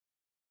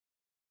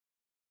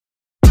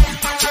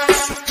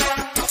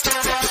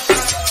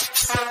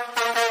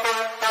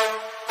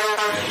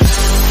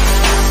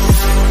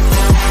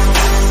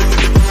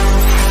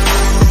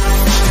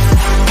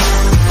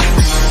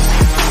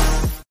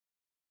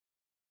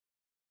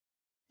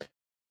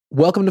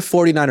Welcome to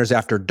 49ers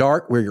After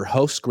Dark. We're your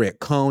hosts,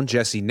 Cohn,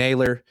 Jessie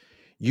Naylor.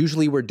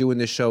 Usually we're doing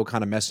this show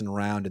kind of messing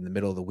around in the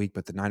middle of the week,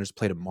 but the Niners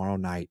play tomorrow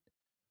night.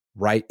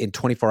 Right in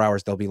 24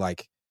 hours, they'll be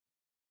like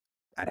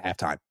at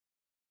halftime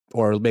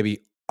or maybe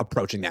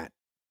approaching that.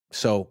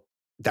 So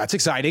that's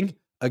exciting.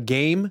 A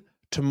game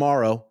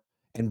tomorrow,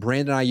 and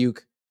Brandon Ayuk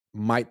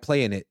might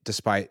play in it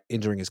despite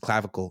injuring his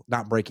clavicle,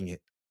 not breaking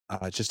it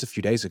just a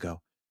few days ago.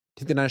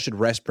 I think the Niners should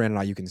rest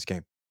Brandon Ayuk in this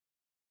game.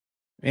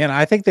 And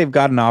I think they've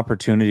got an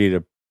opportunity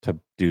to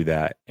do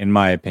that, in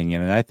my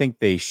opinion. And I think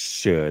they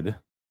should,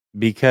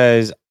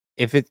 because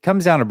if it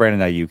comes down to Brandon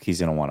Ayuk, he's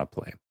going to want to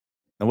play.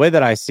 The way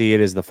that I see it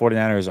is the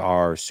 49ers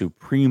are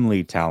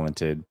supremely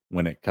talented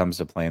when it comes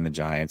to playing the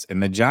Giants.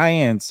 And the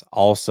Giants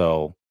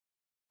also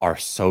are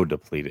so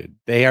depleted.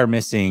 They are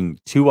missing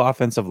two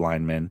offensive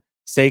linemen,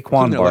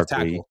 Saquon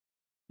Barkley.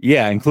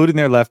 Yeah, including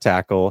their left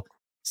tackle,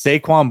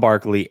 Saquon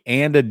Barkley,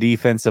 and a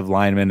defensive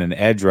lineman, an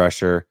edge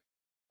rusher,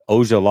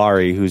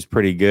 Ojulari, who's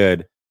pretty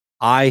good.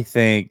 I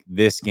think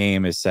this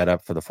game is set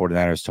up for the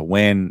 49ers to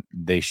win.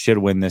 They should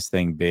win this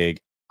thing big.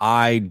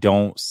 I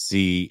don't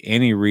see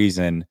any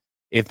reason,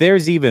 if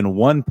there's even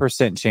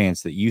 1%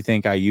 chance that you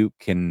think Ayuk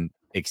can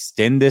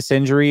extend this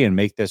injury and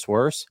make this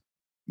worse,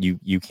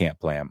 you can't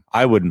play him.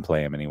 I wouldn't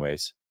play him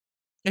anyways.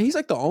 And he's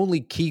like the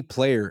only key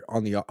player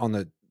on the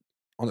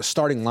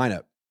starting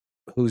lineup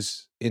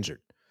who's injured.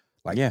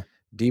 Like, yeah.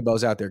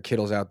 Debo's out there,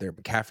 Kittle's out there,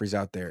 McCaffrey's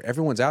out there.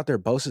 Everyone's out there.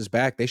 Bosa's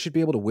back. They should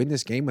be able to win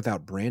this game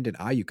without Brandon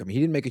Ayuk. I mean,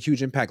 he didn't make a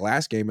huge impact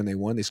last game when they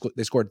won.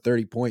 They scored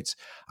 30 points.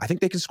 I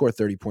think they can score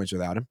 30 points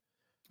without him.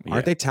 Yeah.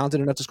 Aren't they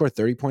talented enough to score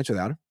 30 points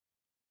without him?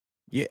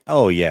 Yeah.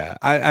 Oh, yeah.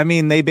 I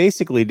mean, they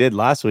basically did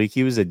last week.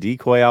 He was a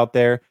decoy out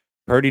there.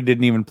 Purdy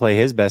didn't even play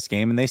his best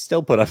game, and they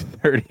still put up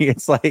 30.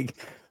 It's like,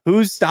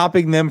 who's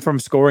stopping them from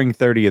scoring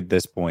 30 at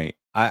this point?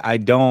 I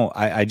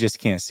just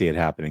can't see it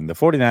happening. The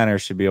 49ers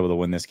should be able to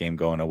win this game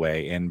going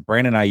away. And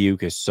Brandon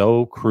Ayuk is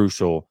so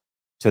crucial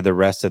to the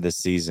rest of the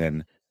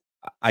season.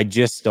 I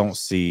just don't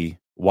see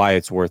why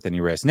it's worth any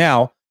risk.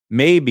 Now,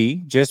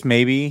 maybe, just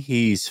maybe,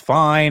 he's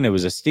fine. It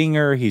was a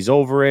stinger. He's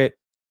over it.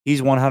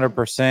 He's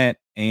 100%,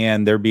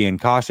 and they're being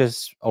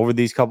cautious over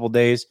these couple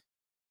days.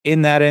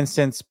 In that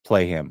instance,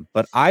 play him.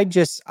 But I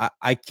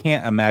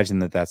can't imagine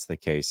that that's the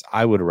case.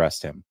 I would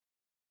arrest him.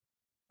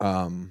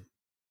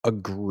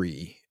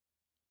 Agree.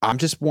 I'm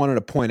just wanted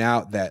to point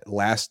out that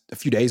a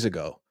few days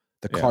ago,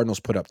 the Cardinals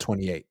put up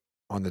 28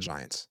 on the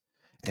Giants,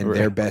 and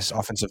their best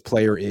offensive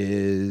player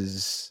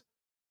is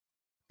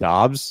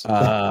Dobbs.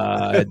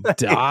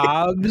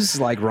 Dobbs,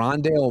 like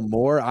Rondale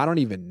Moore. I don't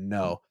even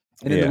know.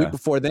 And then the week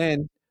before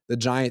then, the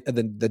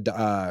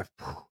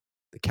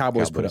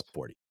Cowboys put up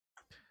 40.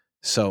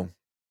 So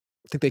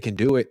I think they can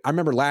do it. I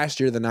remember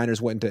last year the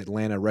Niners went into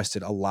Atlanta,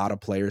 rested a lot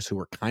of players who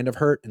were kind of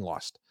hurt and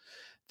lost.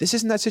 This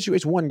isn't that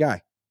situation. One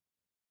guy.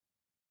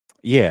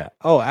 Yeah.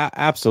 Oh,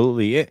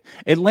 absolutely.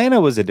 Atlanta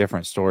was a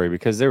different story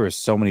because there were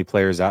so many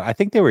players out. I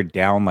think they were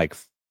down like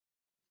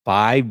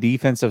 5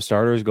 defensive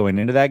starters going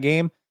into that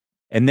game.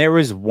 And there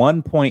was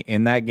one point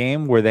in that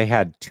game where they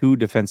had 2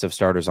 defensive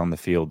starters on the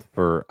field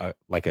for a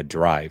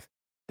drive.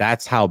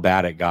 That's how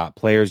bad it got.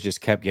 Players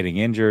just kept getting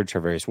injured.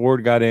 Travarius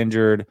Ward got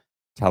injured.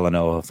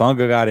 Talanoa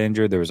Hufanga got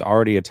injured. There was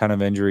already a ton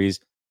of injuries.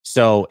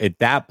 So at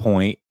that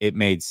point, it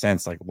made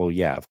sense. Like, well,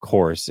 yeah, of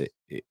course.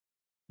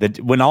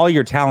 When all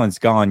your talent's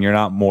gone, you're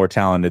not more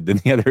talented than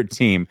the other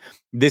team.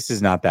 This is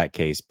not that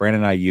case.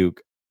 Brandon Ayuk,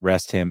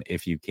 rest him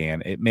if you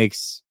can. It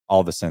makes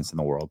all the sense in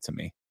the world to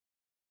me.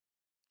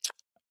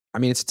 I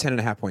mean, it's a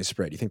 10.5 point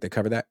spread. You think they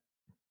cover that?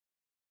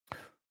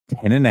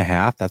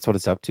 10.5? That's what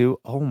it's up to?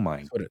 Oh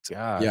my gosh.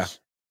 Yeah.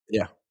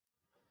 Yeah.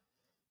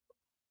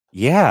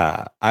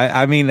 Yeah.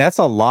 I mean, that's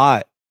a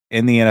lot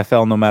in the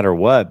NFL no matter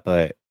what,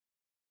 but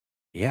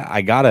yeah,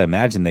 I got to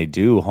imagine they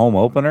do. Home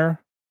opener.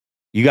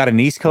 You got an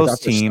East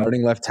Coast team.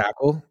 Starting left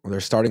tackle or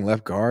their starting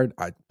left guard.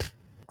 I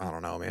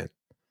don't know, man.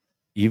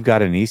 You've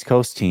got an East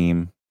Coast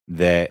team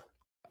that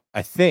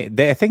I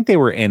think they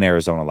were in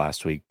Arizona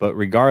last week, but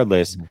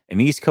regardless,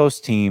 an East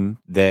Coast team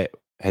that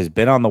has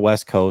been on the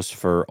West Coast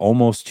for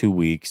almost 2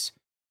 weeks,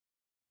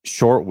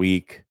 short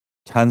week,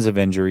 tons of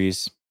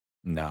injuries.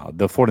 No,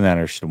 the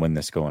 49ers should win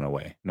this going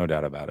away. No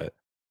doubt about it.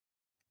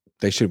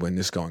 They should win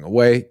this going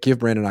away. Give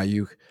Brandon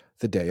Ayuk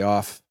the day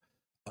off.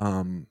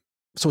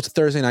 So it's a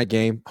Thursday night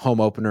game, home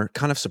opener,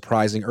 kind of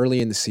surprising early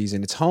in the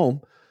season. It's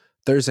home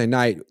Thursday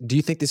night. Do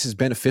you think this is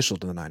beneficial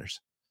to the Niners?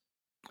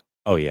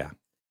 Oh, yeah.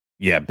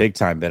 Yeah, big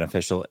time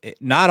beneficial.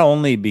 Not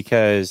only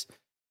because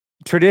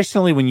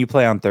traditionally when you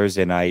play on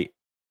Thursday night,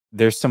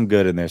 there's some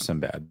good and there's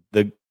some bad.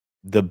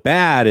 The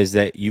bad is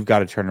that you've got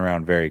to turn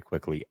around very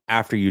quickly.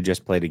 After you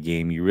just played a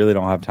game, you really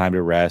don't have time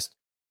to rest,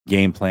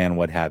 game plan,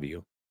 what have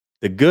you.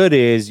 The good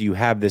is you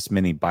have this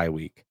mini bye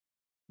week.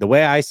 The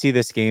way I see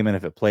this game, and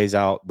if it plays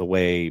out the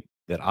way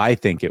that I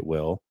think it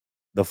will,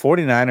 the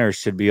 49ers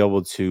should be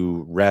able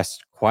to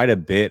rest quite a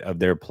bit of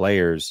their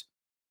players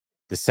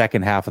the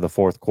second half of the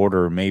fourth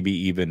quarter, maybe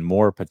even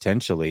more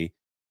potentially.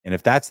 And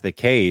if that's the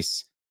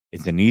case,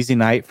 it's an easy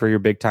night for your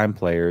big time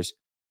players.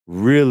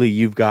 really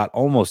you've got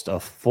almost a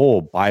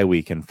full bye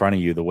week in front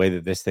of you, the way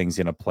that this thing's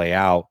going to play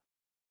out.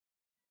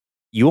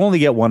 You only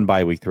get one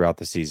bye week throughout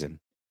the season,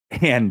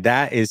 and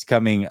that is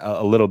coming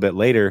a little bit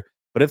later.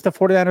 But if the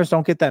 49ers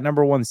don't get that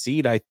number one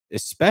seed,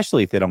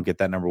 especially if they don't get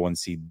that number one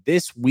seed,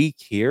 this week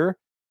here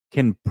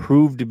can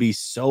prove to be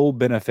so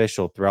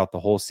beneficial throughout the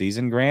whole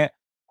season, Grant.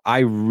 I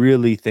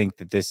really think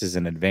that this is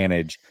an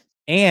advantage.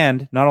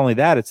 And not only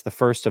that, it's the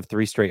first of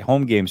 3 straight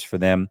home games for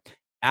them.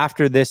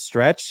 After this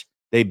stretch,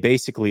 they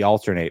basically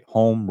alternate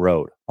home,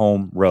 road,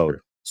 home, road.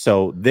 Sure.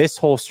 So this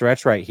whole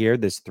stretch right here,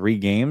 this 3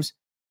 games,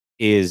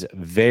 is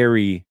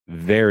very,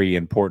 very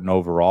important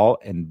overall.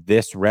 And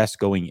this rest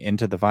going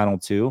into the final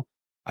 2,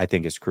 I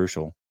think is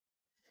crucial.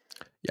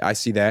 Yeah, I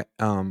see that.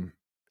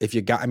 If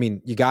you got, I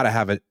mean, you got to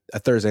have a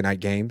Thursday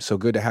night game. So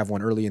good to have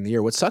one early in the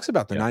year. What sucks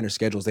about the Niners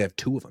schedules, they have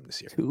 2 of them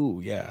this year.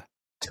 2, yeah.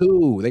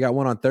 2. They got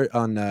one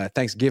on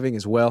Thanksgiving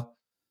as well.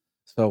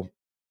 So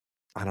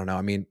I don't know.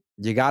 I mean,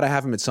 you got to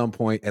have them at some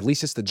point. At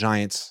least it's the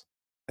Giants.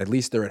 At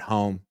least they're at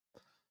home.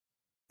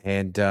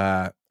 And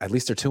at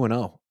least they're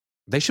 2-0.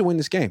 They should win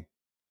this game.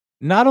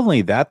 Not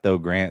only that, though,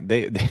 Grant,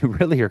 they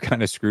really are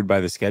kind of screwed by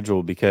the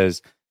schedule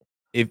because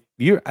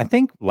I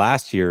think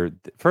last year,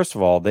 first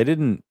of all, they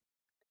didn't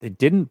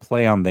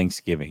play on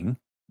Thanksgiving.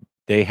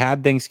 They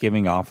had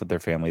Thanksgiving off with their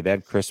family. They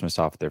had Christmas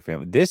off with their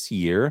family. This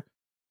year,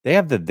 they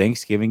have the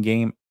Thanksgiving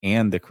game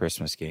and the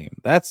Christmas game.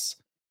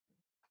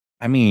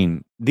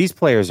 These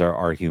players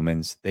are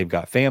humans. They've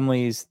got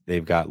families.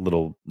 They've got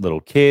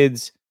little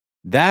kids.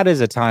 That is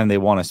a time they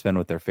want to spend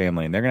with their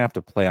family, and they're going to have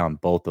to play on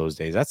both those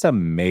days. That's a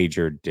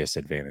major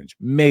disadvantage.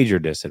 Major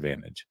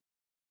disadvantage.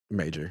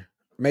 Major.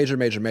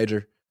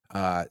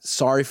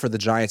 Sorry for the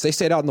Giants. They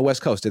stayed out on the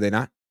West Coast, did they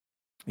not?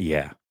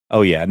 Yeah.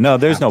 Oh, yeah. No,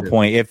 there's no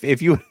point.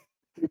 If you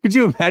could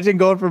you imagine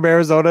going from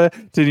Arizona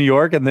to New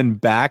York and then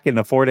back in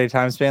a 4-day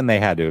time span? They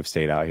had to have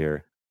stayed out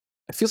here.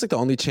 It feels like the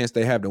only chance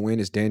they have to win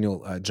is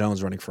Daniel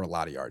Jones running for a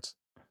lot of yards,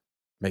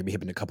 maybe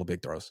hitting a couple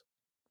big throws.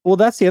 Well,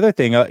 that's the other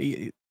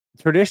thing.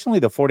 Traditionally,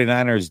 the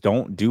 49ers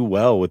don't do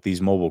well with these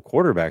mobile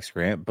quarterbacks,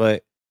 Grant,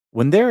 but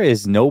when there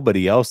is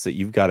nobody else that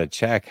you've got to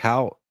check,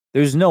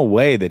 there's no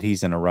way that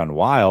he's going to run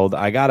wild.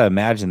 I got to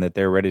imagine that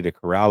they're ready to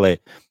corral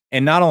it.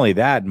 And not only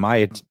that,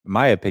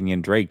 my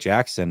opinion, Drake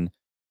Jackson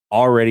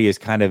already is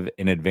kind of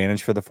an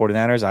advantage for the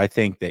 49ers. I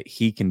think that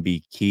he can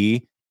be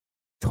key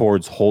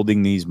towards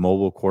holding these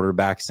mobile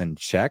quarterbacks in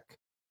check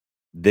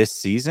this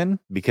season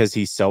because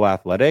he's so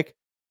athletic.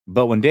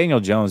 But when Daniel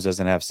Jones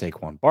doesn't have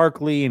Saquon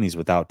Barkley and he's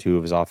without 2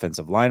 of his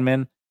offensive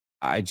linemen,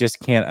 I just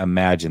can't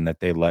imagine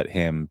that they let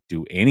him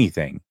do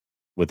anything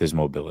with his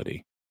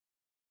mobility.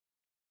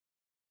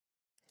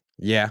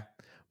 Yeah,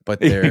 but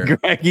they're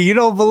Greg, you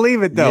don't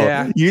believe it though.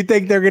 Yeah. You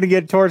think they're going to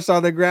get torched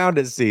on the ground,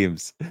 it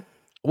seems.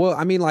 Well,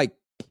 I mean, like,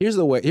 here's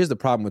the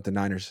problem with the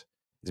Niners.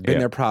 It's been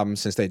their problem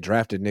since they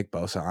drafted Nick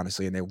Bosa,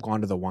 honestly, and they've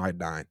gone to the wide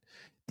 9.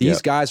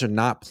 These guys are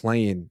not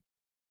playing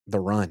the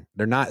run.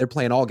 They're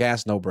playing all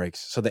gas, no brakes.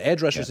 So the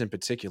edge rushers in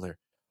particular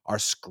are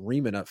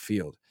screaming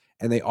upfield,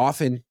 and they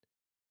often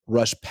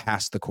rush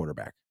past the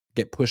quarterback,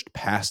 get pushed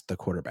past the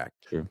quarterback.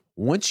 True.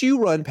 Once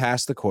you run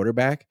past the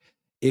quarterback,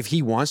 if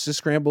he wants to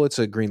scramble, it's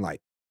a green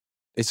light.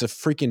 It's a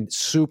freaking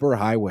super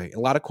highway. A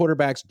lot of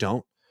quarterbacks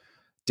don't.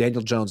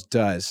 Daniel Jones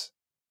does.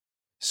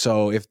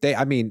 So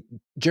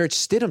Jarrett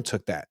Stidham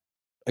took that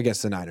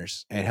against the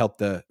Niners and helped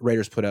the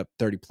Raiders put up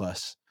 30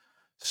 plus.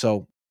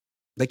 So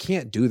they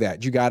can't do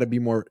that. You got to be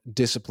more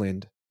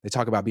disciplined. They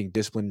talk about being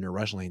disciplined in your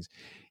rush lanes.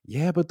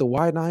 Yeah, but the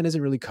wide 9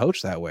 isn't really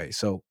coached that way.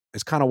 So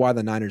it's kind of why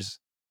the Niners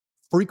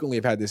frequently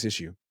have had this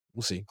issue.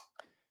 We'll see.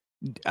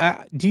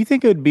 Do you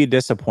think it would be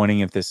disappointing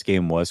if this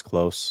game was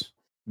close?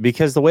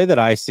 Because the way that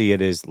I see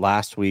it is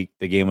last week,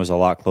 the game was a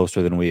lot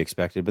closer than we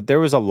expected, but there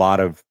was a lot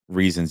of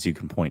reasons you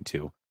can point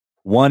to.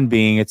 1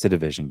 being it's a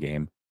division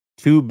game.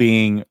 2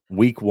 being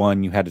week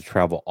 1, you had to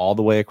travel all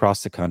the way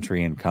across the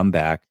country and come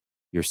back.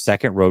 Your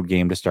second road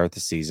game to start the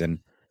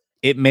season.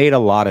 It made a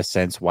lot of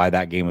sense why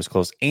that game was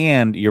close.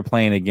 And you're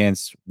playing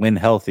against, when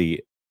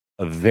healthy,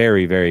 a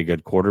very, very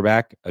good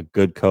quarterback, a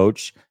good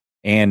coach,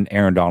 and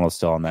Aaron Donald's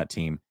still on that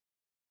team.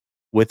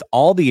 With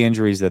all the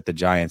injuries that the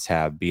Giants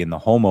have being the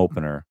home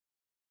opener,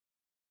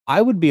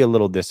 I would be a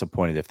little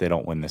disappointed if they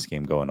don't win this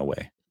game going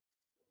away.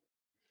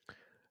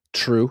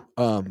 True.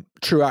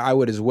 True. I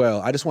would as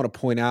well. I just want to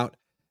point out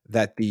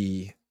that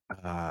the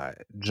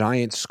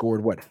Giants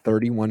scored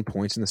 31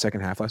 points in the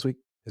second half last week.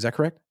 Is that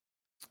correct?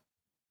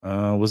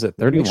 Was it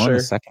 31 in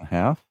the second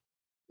half?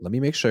 Let me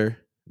make sure.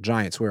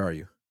 Giants, where are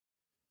you?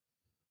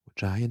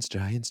 Giants.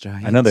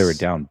 I know they were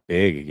down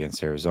big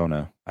against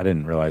Arizona. I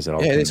didn't realize it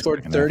all. Yeah, they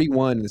scored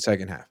 31 in the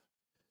second half.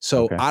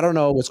 So I don't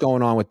know what's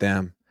going on with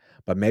them,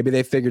 but maybe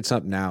they figured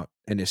something out.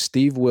 And if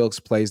Steve Wilkes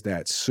plays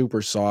that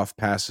super soft,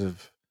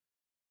 passive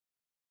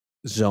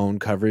zone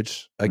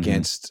coverage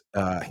against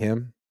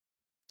him,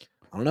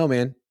 I don't know,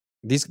 man.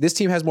 This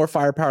team has more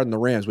firepower than the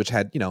Rams, which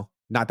had,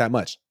 not that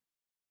much.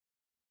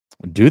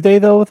 Do they,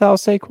 though, without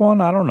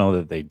Saquon? I don't know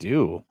that they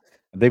do.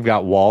 They've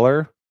got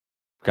Waller,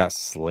 got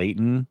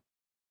Slayton.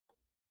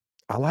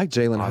 I like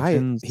Jalen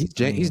Hyatt.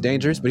 He's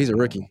dangerous, but he's a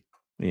rookie.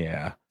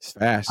 Yeah. He's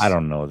fast. I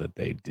don't know that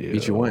they do.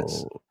 Beat you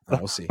once.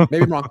 We'll see.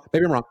 Maybe I'm wrong.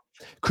 Maybe I'm wrong.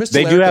 Chris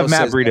They do have Talerico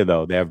Matt says Breida,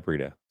 though. They have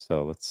Breida.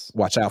 So let's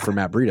watch out for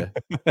Matt Breida.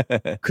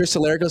 Chris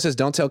Talerico says,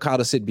 don't tell Kyle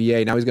to sit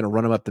BA. Now he's going to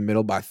run him up the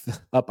middle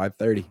up by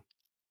 30.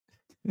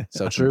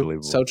 So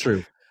true. So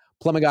true.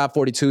 Plumber God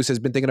 42 says,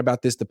 been thinking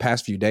about this the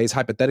past few days.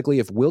 Hypothetically,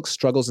 if Wilkes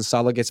struggles and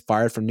Saleh gets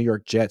fired from New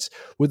York Jets,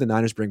 would the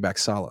Niners bring back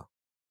Saleh?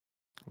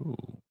 Ooh.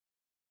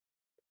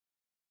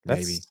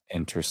 Maybe. That's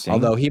interesting.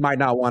 Although he might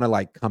not want to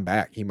like come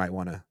back. He might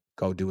want to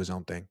go do his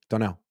own thing. Don't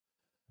know.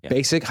 Yeah.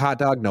 Basic Hot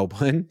Dog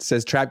Noblen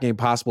says, trap game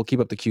possible.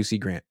 Keep up the QC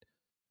Grant.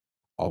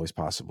 Always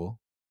possible.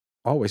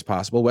 Always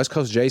possible. West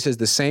Coast Jay says,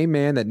 the same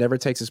man that never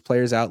takes his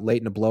players out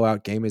late in a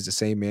blowout game is the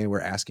same man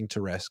we're asking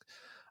to rest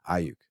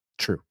Ayuk.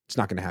 True. It's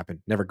not going to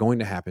happen. Never going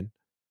to happen.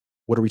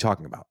 What are we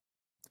talking about?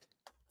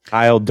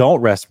 Kyle, don't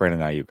rest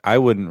Brandon Ayuk. I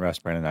wouldn't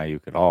rest Brandon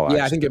Ayuk at all.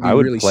 Yeah, actually. I think it'd be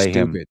really play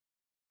stupid. Him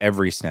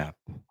every snap.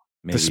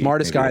 The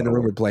smartest guy in the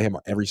room would play him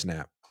every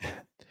snap.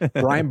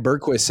 Brian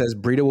Berquist says,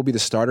 Breida will be the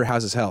starter.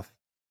 How's his health?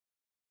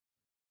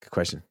 Good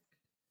question.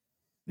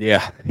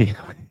 Yeah,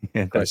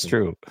 that's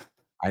true.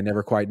 I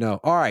never quite know.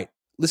 All right.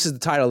 This is the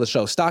title of the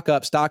show. Stock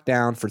up, stock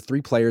down for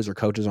 3 players or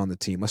coaches on the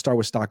team. Let's start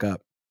with stock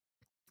up.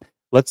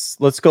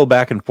 Let's go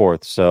back and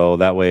forth so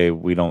that way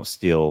we don't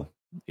steal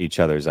each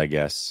other's, I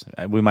guess.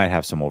 We might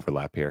have some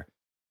overlap here.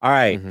 All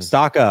right,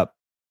 stock up.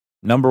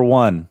 Number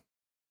 1,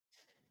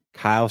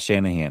 Kyle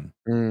Shanahan.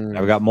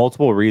 I've got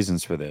multiple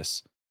reasons for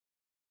this.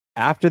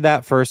 After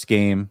that first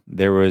game,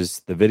 there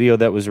was the video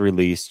that was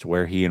released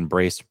where he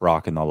embraced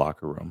Brock in the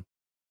locker room.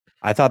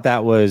 I thought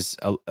that was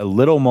a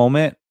little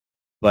moment,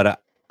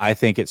 but I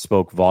think it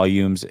spoke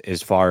volumes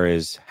as far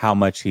as how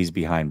much he's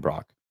behind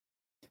Brock.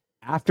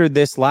 After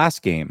this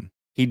last game,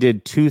 he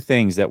did 2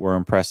 things that were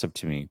impressive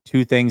to me.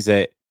 2 things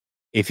that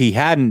if he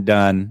hadn't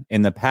done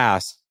in the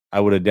past, I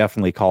would have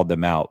definitely called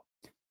them out.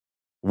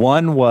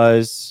 One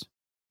was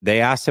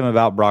they asked him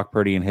about Brock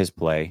Purdy and his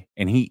play,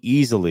 and he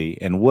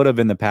easily and would have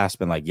in the past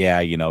been like,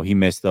 yeah, he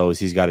missed those.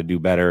 He's got to do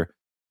better.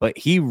 But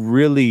he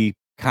really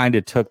kind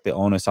of took the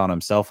onus on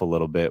himself a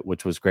little bit,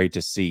 which was great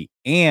to see.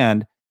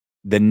 And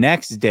the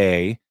next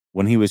day,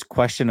 when he was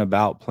questioned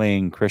about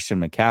playing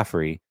Christian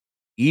McCaffrey,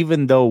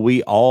 even though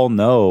we all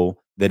know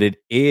that it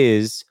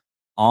is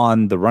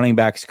on the running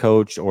backs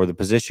coach or the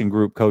position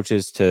group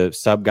coaches to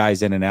sub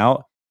guys in and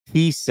out,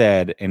 he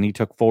said, and he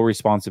took full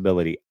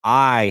responsibility,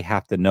 I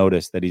have to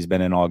notice that he's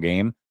been in all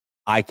game.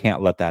 I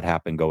can't let that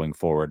happen going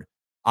forward.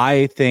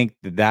 I think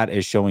that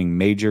is showing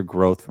major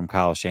growth from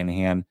Kyle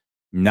Shanahan,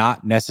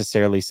 not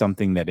necessarily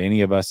something that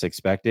any of us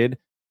expected.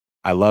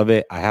 I love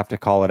it. I have to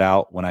call it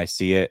out when I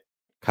see it.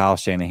 Kyle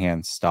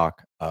Shanahan,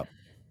 stock up.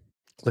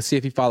 Let's see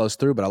if he follows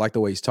through, but I like the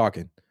way he's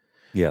talking.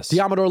 Yes.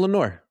 Diamador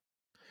Lenore.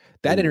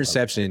 That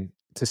interception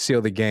to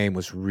seal the game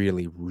was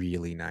really,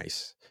 really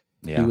nice.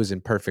 Yeah. He was in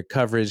perfect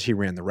coverage. He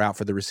ran the route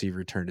for the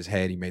receiver, turned his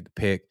head. He made the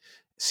pick,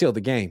 sealed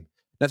the game.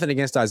 Nothing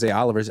against Isaiah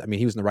Oliver. I mean,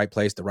 he was in the right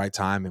place, the right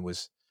time,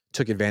 and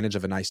took advantage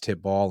of a nice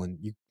tip ball.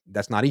 And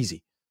that's not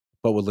easy.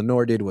 But what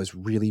Lenore did was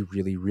really,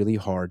 really, really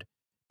hard.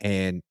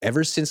 And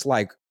ever since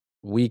like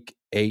week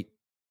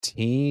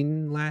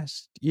 18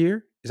 last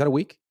year, is that a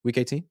week? Week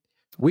 18?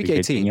 Week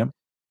 18. Yeah.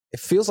 It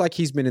feels like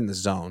he's been in the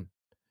zone.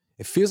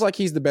 It feels like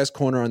he's the best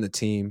corner on the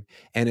team.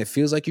 And it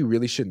feels like you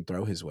really shouldn't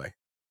throw his way.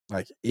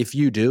 Like if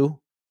you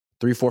do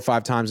 3, 4,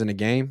 5 times in a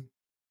game,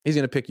 he's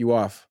going to pick you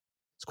off.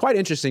 It's quite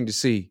interesting to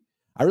see.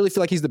 I really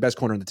feel like he's the best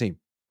corner on the team.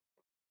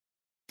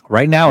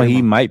 Right now,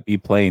 he might be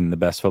playing the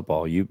best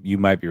football. You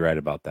might be right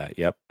about that.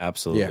 Yep,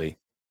 absolutely. Yeah.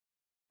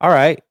 All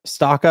right,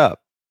 stock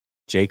up.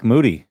 Jake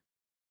Moody.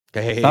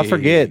 Hey. Let's not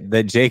forget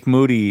that Jake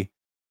Moody,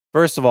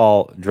 first of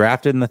all,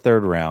 drafted in the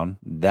 3rd round.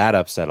 That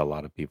upset a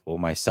lot of people,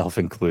 myself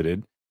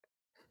included.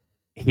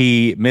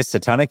 He missed a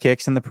ton of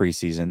kicks in the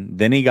preseason.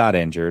 Then he got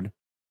injured.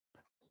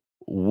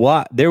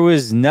 There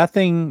was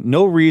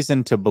no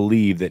reason to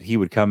believe that he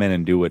would come in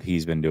and do what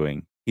he's been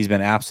doing. He's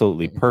been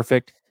absolutely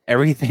perfect.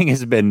 Everything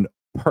has been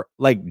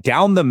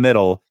down the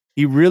middle.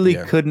 He really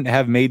couldn't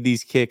have made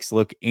these kicks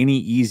look any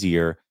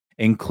easier,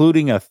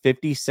 including a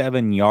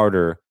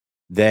 57-yarder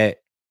that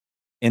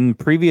in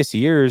previous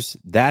years,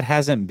 that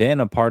hasn't been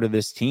a part of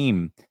this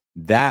team.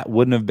 That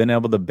wouldn't have been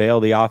able to bail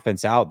the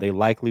offense out. They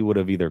likely would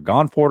have either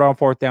gone for it on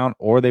 4th down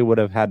or they would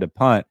have had to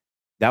punt.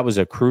 That was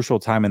a crucial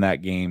time in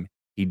that game.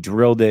 He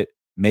drilled it,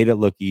 made it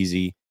look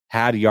easy,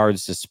 had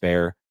yards to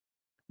spare.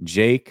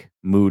 Jake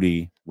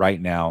Moody right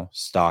now,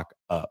 stock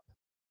up.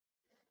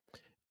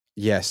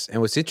 Yes.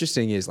 And what's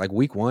interesting is like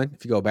week 1,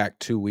 if you go back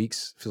 2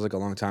 weeks, feels like a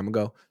long time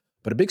ago,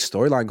 but a big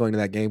storyline going to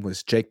that game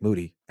was Jake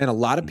Moody. And a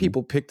lot of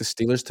people picked the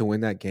Steelers to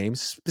win that game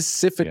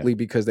specifically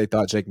because they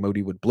thought Jake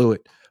Moody would blow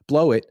it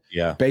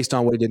based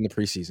on what he did in the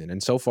preseason.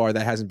 And so far,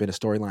 that hasn't been a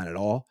storyline at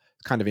all.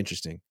 It's kind of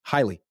interesting.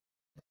 Highly.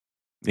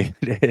 It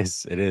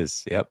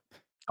is. Yep.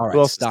 All right. Who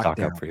else stock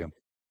up for you?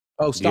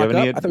 Oh, stock up?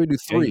 I thought we'd do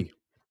 3.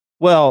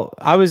 Well,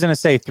 I was going to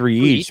say 3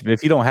 each, but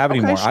if you don't have any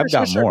more, I've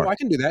got more. No, I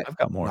can do that. I've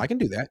got more. I can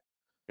do that.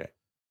 Okay.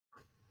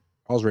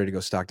 I was ready to go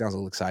stock down. I was a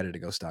little excited to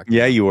go stock down.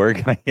 Yeah, you were.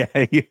 Yeah,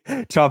 you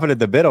chomping at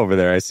the bit over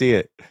there. I see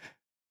it.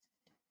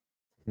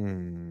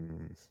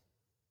 How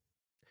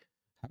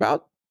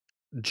about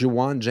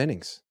Juwan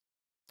Jennings?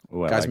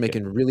 Ooh, I Guy's like it.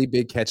 making really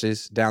big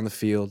catches down the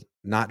field,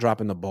 not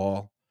dropping the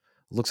ball.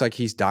 Looks like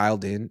he's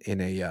dialed in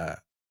a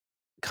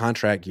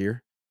contract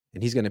year,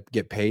 and he's going to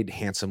get paid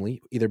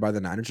handsomely, either by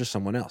the Niners or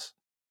someone else.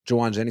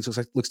 Juwan Jennings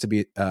looks to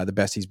be the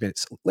best he's been.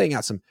 It's laying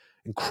out some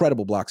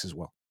incredible blocks as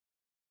well.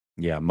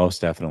 Yeah,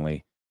 most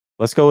definitely.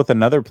 Let's go with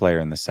another player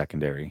in the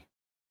secondary,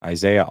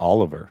 Isaiah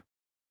Oliver.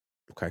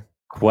 Okay.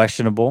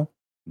 Questionable.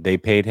 They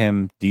paid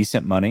him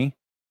decent money.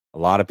 A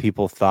lot of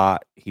people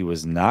thought he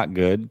was not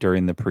good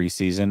during the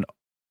preseason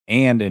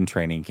and in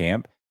training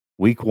camp.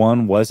 Week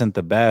 1 wasn't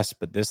the best,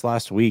 but this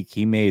last week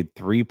he made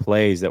 3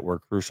 plays that were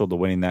crucial to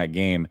winning that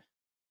game.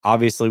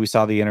 Obviously, we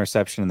saw the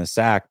interception and the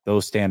sack.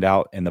 Those stand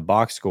out in the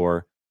box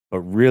score,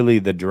 but really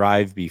the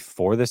drive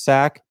before the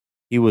sack,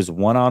 he was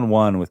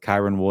one-on-one with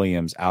Kyron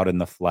Williams out in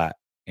the flat.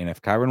 And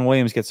if Kyron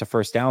Williams gets a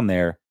first down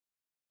there,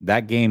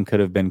 that game could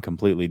have been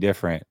completely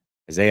different.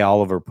 Isaiah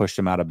Oliver pushed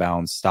him out of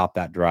bounds, stopped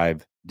that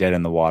drive dead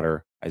in the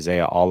water.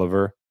 Isaiah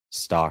Oliver,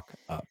 stock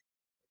up.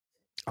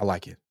 I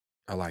like it.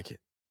 I like it.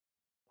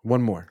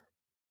 One more.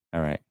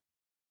 All right.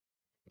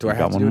 Do You I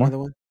have got to one do more?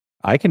 another one?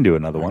 I can do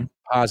another All right. one.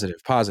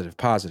 Positive, positive,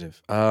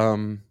 positive.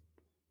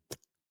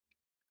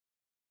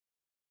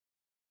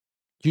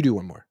 You do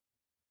one more.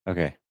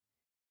 Okay.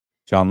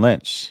 John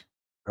Lynch.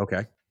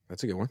 Okay.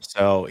 That's a good one.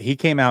 So he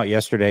came out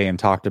yesterday and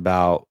talked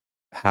about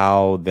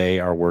how they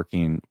are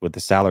working with the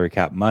salary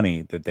cap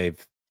money that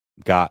they've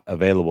got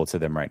available to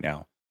them right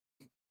now.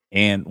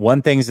 And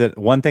one thing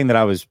that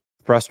I was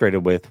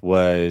frustrated with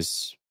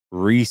was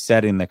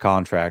resetting the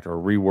contract or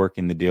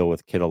reworking the deal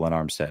with Kittle and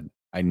Armstead.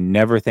 I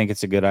never think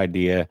it's a good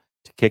idea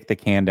to kick the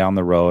can down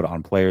the road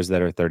on players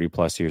that are 30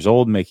 plus years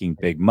old making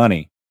big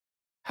money.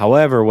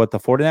 However, what the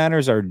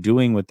 49ers are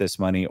doing with this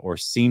money, or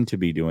seem to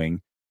be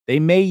doing, they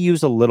may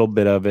use a little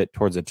bit of it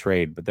towards a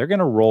trade, but they're going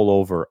to roll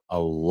over a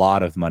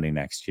lot of money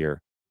next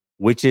year,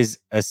 which is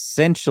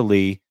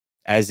essentially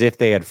as if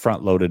they had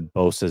front loaded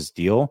Bosa's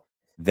deal.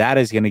 That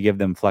is going to give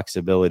them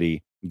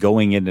flexibility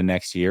going into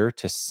next year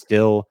to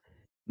still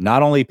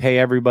not only pay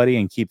everybody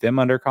and keep them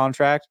under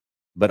contract,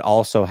 but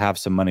also have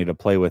some money to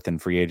play with in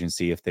free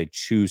agency if they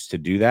choose to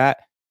do that.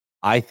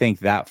 I think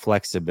that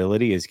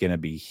flexibility is going to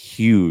be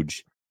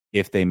huge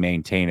if they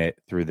maintain it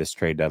through this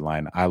trade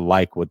deadline. I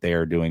like what they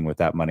are doing with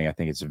that money. I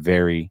think it's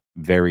very,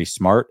 very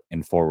smart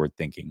and forward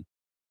thinking.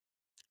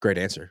 Great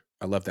answer.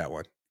 I love that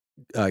one.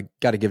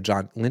 Got to give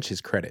John Lynch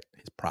his credit,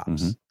 his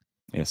props.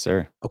 Mm-hmm. Yes,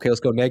 sir. Okay, let's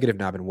go negative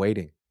now. I've been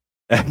waiting.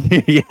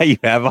 Yeah, you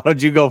have. Why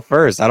don't you go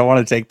first? I don't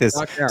want to take this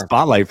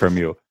spotlight from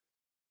you.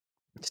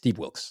 Steve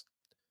Wilks.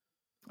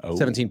 Oh.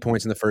 17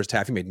 points in the first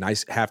half. He made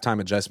nice halftime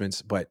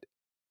adjustments, but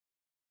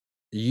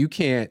you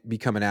can't be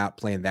coming out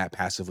playing that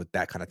passive with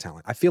that kind of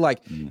talent. I feel like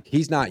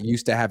he's not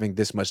used to having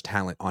this much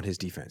talent on his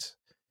defense.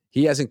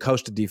 He hasn't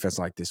coached a defense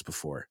like this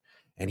before.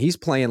 And he's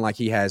playing like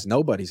he has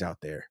nobodies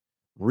out there.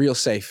 Real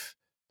safe.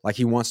 Like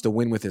he wants to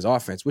win with his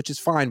offense, which is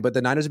fine. But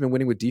the Niners have been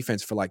winning with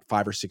defense for like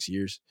 5 or 6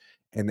 years.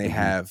 And they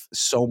have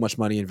so much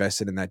money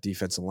invested in that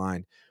defensive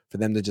line. For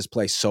them to just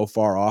play so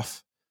far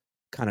off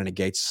kind of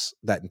negates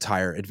that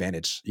entire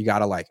advantage. You got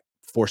to like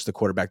force the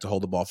quarterback to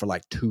hold the ball for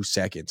like 2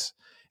 seconds.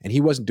 And he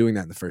wasn't doing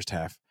that in the first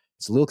half.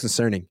 It's a little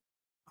concerning.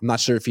 I'm not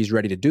sure if he's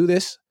ready to do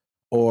this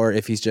or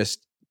if he's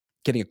just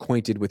getting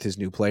acquainted with his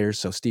new players.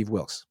 So Steve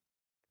Wilks.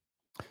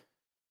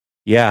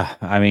 Yeah,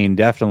 I mean,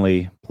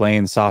 definitely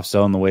playing soft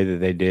zone the way that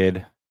they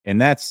did. And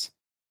that's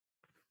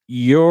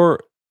you're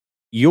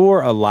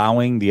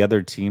allowing the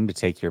other team to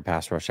take your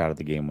pass rush out of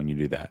the game when you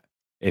do that.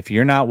 If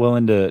you're not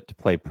willing to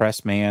play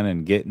press man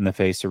and get in the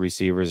face of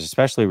receivers,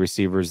 especially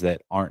receivers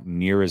that aren't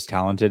near as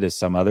talented as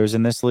some others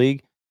in this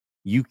league,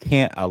 you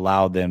can't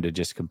allow them to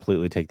just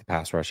completely take the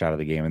pass rush out of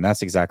the game. And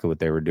that's exactly what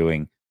they were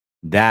doing.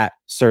 That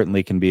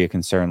certainly can be a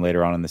concern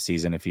later on in the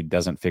season if he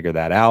doesn't figure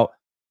that out.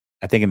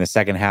 I think in the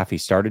second half he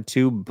started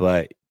to,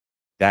 but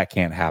that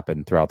can't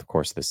happen throughout the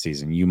course of the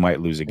season. You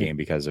might lose a game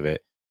because of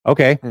it.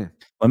 Okay,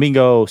 let me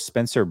go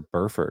Spencer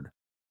Burford.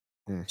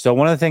 So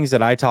one of the things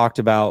that I talked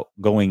about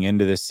going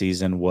into this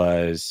season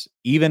was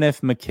even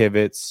if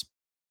McKivitz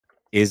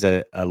is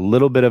a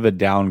little bit of a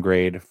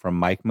downgrade from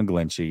Mike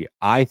McGlinchey,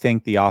 I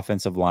think the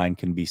offensive line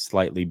can be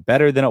slightly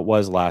better than it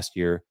was last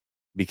year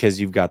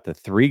because you've got the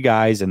 3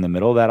 guys in the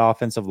middle of that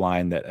offensive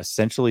line that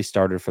essentially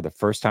started for the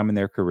first time in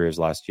their careers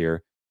last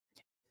year.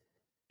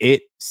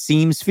 It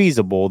seems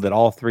feasible that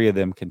all 3 of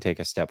them can take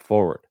a step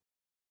forward.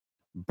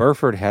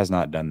 Burford has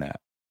not done that.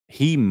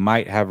 He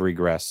might have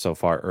regressed so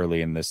far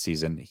early in this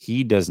season.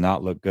 He does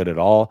not look good at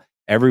all.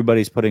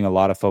 Everybody's putting a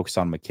lot of focus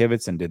on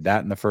McKivitz and did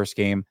that in the first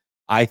game.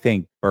 I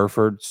think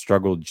Burford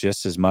struggled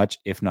just as much,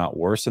 if not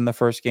worse, in the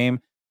first game.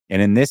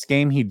 And in this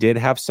game, he did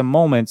have some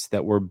moments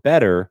that were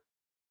better,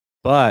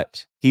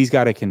 but he's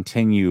got to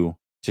continue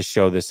to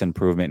show this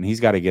improvement, and he's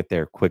got to get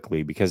there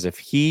quickly because if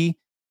he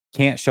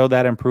can't show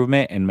that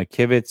improvement and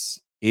McKivitz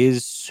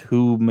is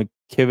who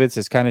McKivitz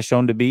is kind of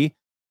shown to be,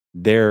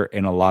 they're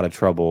in a lot of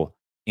trouble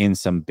in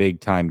some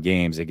big time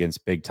games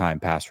against big time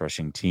pass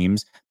rushing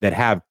teams that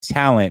have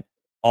talent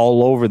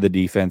all over the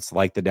defense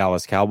like the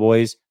Dallas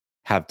Cowboys,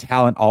 have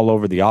talent all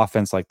over the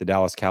offense like the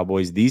Dallas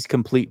Cowboys. These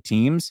complete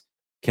teams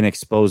can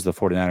expose the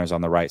 49ers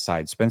on the right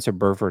side. Spencer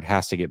Burford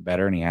has to get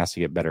better, and he has to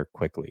get better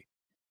quickly.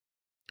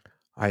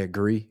 I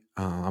agree.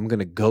 I'm going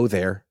to go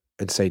there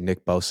and say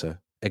Nick Bosa,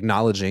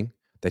 acknowledging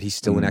that he's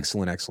still an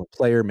excellent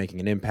player, making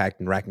an impact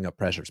and racking up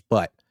pressures.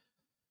 But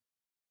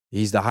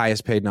he's the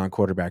highest paid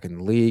non-quarterback in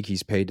the league.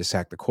 He's paid to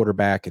sack the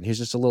quarterback. And here's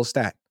just a little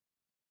stat.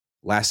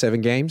 Last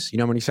 7 games, you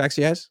know how many sacks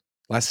he has?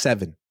 Last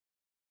 7.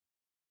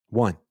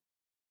 1.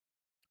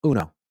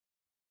 Uno.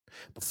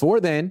 Before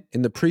then,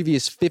 in the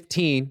previous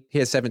 15, he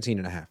had 17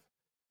 and a half.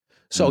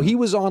 So he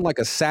was on like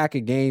a sack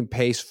a game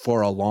pace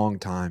for a long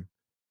time.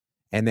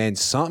 And then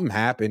something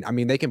happened. I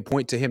mean, they can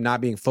point to him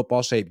not being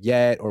football shape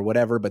yet or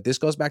whatever, but this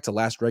goes back to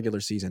last regular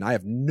season. I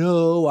have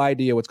no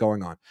idea what's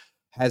going on.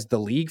 Has the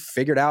league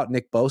figured out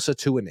Nick Bosa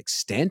to an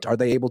extent? Are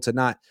they able to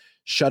not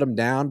shut him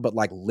down, but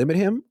like limit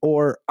him?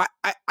 Or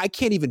I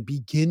can't even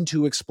begin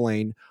to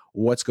explain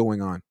what's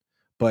going on.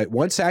 But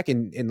 1 sack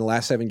in the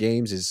last 7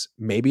 games is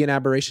maybe an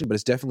aberration, but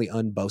it's definitely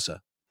un-Bosa.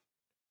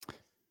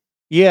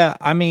 Yeah,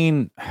 I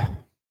mean,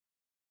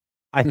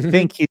 I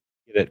think he'd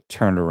get it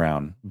turned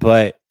around,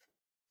 but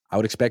I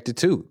would expect it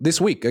too.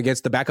 This week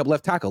against the backup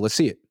left tackle. Let's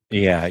see it.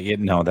 Yeah,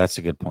 no, that's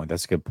a good point.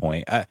 That's a good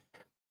point.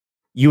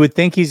 You would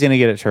think he's going to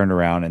get it turned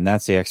around, and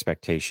that's the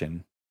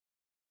expectation.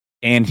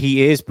 And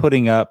he is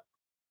putting up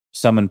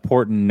some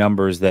important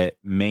numbers that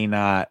may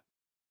not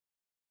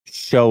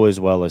show as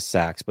well as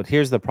sacks. But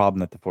here's the problem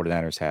that the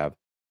 49ers have.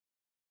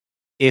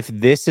 If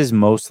this is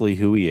mostly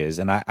who he is,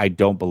 and I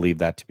don't believe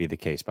that to be the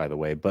case, by the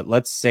way, but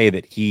let's say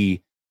that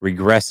he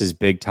regresses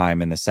big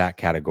time in the sack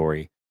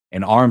category.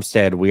 And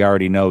Armstead, we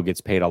already know,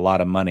 gets paid a lot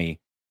of money,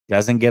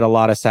 doesn't get a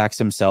lot of sacks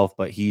himself,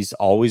 but he's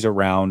always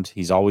around.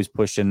 He's always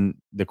pushing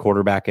the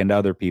quarterback into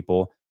other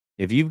people.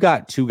 If you've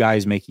got 2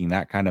 guys making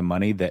that kind of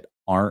money that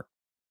aren't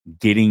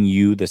getting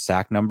you the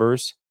sack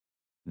numbers,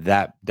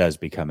 that does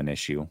become an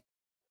issue.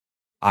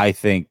 I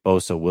think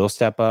Bosa will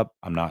step up.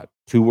 I'm not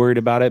too worried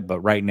about it, but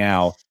right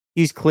now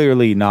he's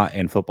clearly not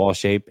in football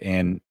shape,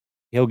 and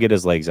he'll get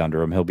his legs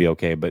under him. He'll be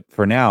okay. But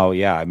for now,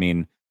 yeah, I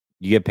mean,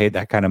 you get paid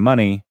that kind of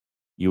money,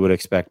 you would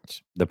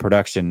expect the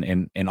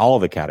production in all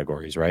the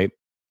categories, right?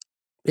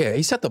 Yeah,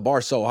 he set the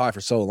bar so high for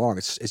so long.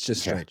 It's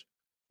just strange.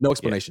 No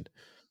explanation.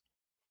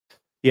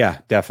 Yeah,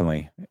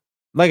 definitely.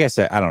 Like I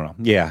said, I don't know.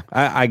 Yeah,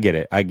 I get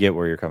it. I get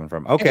where you're coming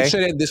from. Okay. It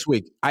should end this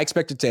week. I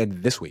expect it to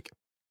end this week.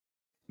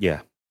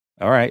 Yeah.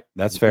 All right.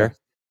 That's fair.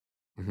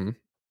 Mm-hmm.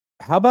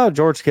 How about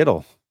George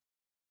Kittle?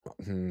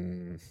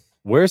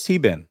 Where's he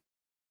been?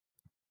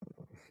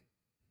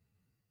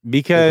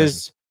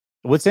 Because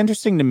what's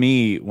interesting to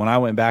me, when I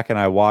went back and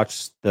I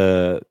watched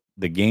the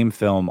game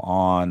film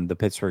on the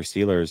Pittsburgh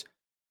Steelers,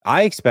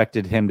 I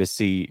expected to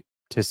see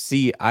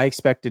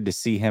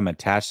him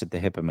attached at the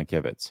hip of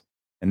McKivitz.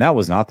 And that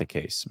was not the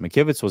case.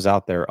 McKivitz was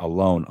out there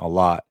alone a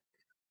lot.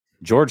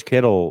 George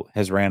Kittle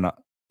has ran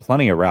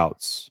plenty of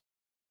routes.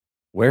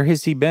 Where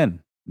has he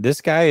been?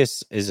 This guy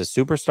is a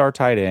superstar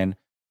tight end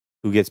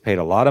who gets paid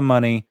a lot of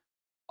money.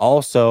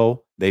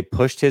 Also, they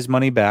pushed his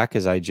money back,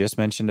 as I just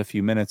mentioned a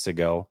few minutes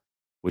ago,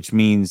 which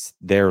means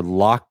they're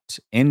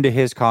locked into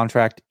his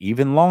contract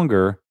even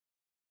longer.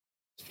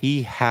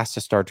 He has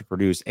to start to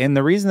produce. And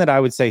the reason that I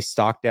would say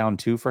stock down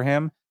too for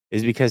him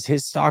is because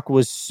his stock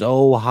was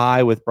so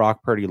high with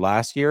Brock Purdy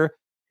last year.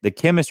 The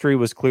chemistry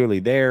was clearly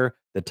there.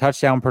 The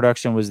touchdown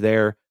production was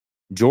there.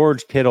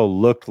 George Kittle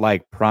looked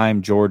like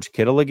prime George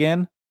Kittle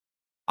again.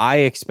 I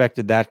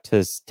expected that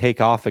to take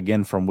off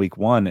again from week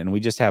 1, and we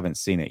just haven't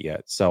seen it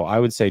yet. So I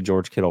would say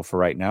George Kittle for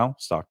right now,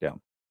 stock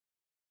down.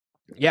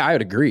 Yeah, I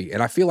would agree.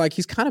 And I feel like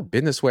he's kind of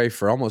been this way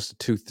for almost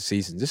 2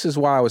 seasons. This is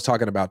why I was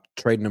talking about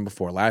trading him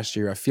before last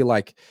year. I feel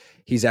like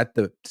he's at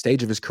the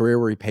stage of his career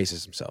where he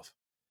paces himself.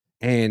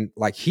 And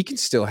like he can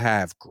still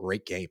have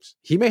great games.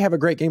 He may have a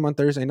great game on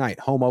Thursday night,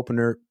 home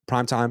opener,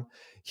 primetime.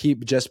 He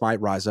just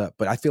might rise up.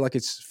 But I feel like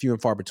it's few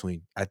and far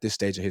between at this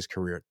stage of his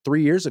career. 4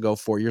 years ago,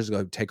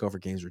 he'd take over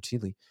games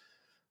routinely.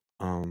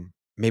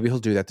 Maybe he'll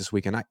do that this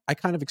weekend. I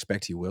kind of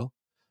expect he will.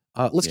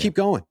 Let's keep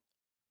going.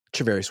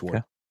 Travarius Ward.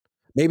 Okay.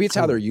 Maybe it's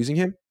how they're using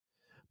him,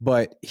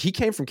 but he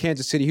came from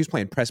Kansas City. He was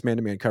playing press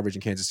man-to-man coverage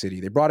in Kansas City.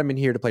 They brought him in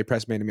here to play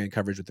press man-to-man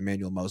coverage with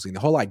Emmanuel Mosley. And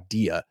the whole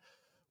idea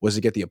was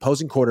to get the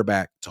opposing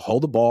quarterback to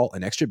hold the ball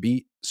an extra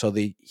beat so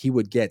that he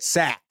would get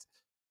sacked.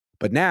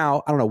 But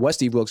now, I don't know what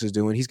Steve Wilkes is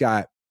doing. He's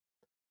got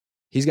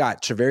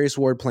Travarius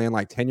Ward playing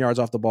like 10 yards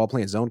off the ball,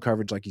 playing zone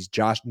coverage like he's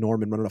Josh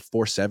Norman running a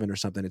 4.7 or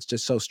something. It's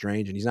just so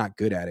strange, and he's not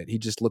good at it. He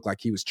just looked like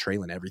he was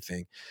trailing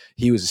everything.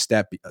 He was a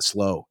step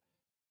slow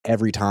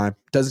every time.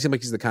 Doesn't seem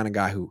like he's the kind of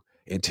guy who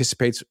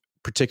anticipates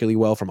particularly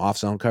well from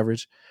off-zone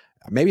coverage.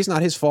 Maybe it's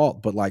not his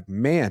fault, but like,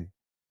 man,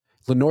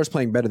 Lenore's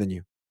playing better than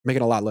you,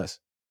 making a lot less.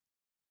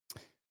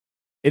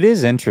 It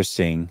is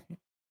interesting.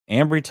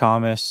 Ambry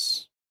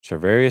Thomas,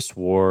 Travarius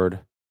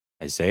Ward,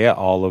 Isaiah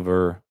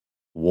Oliver,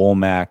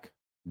 Womack,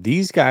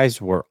 these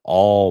guys were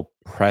all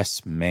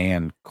press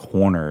man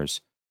corners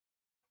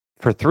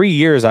for 3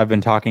 years, I've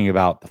been talking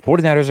about the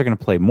 49ers are going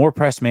to play more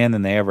press man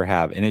than they ever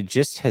have, and it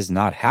just has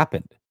not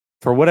happened.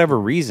 For whatever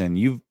reason,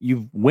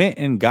 you've went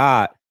and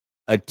got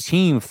a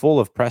team full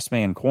of press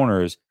man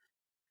corners,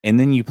 and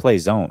then you play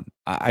zone.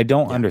 I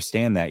don't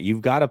understand that.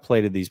 You've got to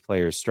play to these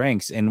players'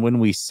 strengths. And when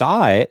we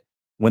saw it,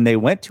 when they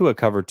went to a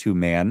cover 2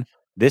 man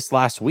this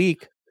last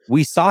week,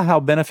 we saw how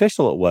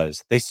beneficial it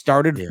was. They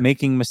started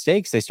making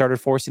mistakes. They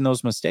started forcing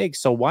those mistakes.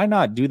 So why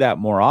not do that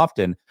more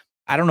often?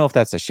 I don't know if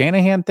that's a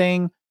Shanahan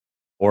thing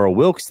or a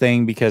Wilkes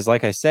thing, because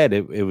like I said,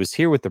 it was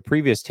here with the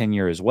previous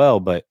tenure as well.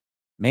 But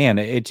man,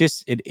 it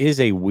is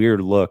a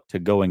weird look to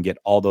go and get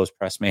all those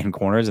press man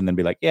corners and then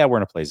be like, yeah, we're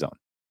going to play zone.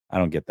 I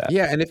don't get that.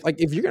 Yeah, and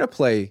if you're gonna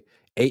play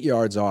 8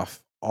 yards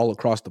off all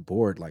across the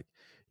board, like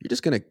you're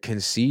just gonna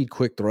concede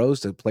quick throws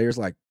to players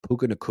like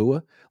Puka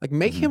Nacua. Like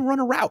make him run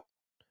a route,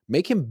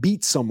 make him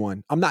beat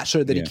someone. I'm not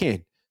sure that he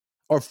can,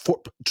 or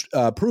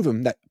prove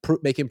him that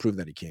make him prove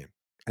that he can.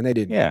 And they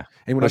didn't. Yeah,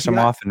 push him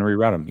off and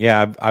reroute him.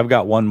 Yeah, I've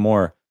got one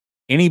more.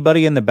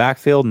 Anybody in the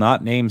backfield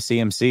not named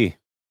CMC?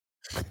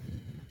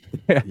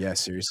 Yeah,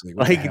 seriously.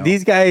 Like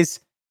these guys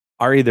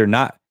are either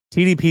not.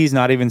 TDP's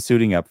not even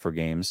suiting up for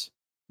games.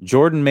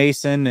 Jordan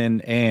Mason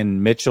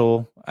and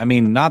Mitchell, I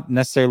mean, not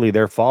necessarily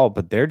their fault,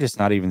 but they're just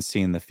not even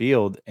seeing the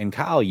field. And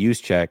Kyle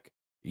Juszczyk,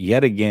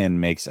 yet again,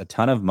 makes a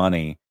ton of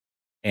money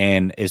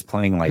and is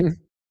playing like,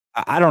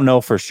 I don't know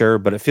for sure,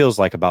 but it feels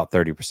like about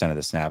 30% of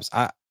the snaps.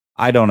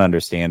 I don't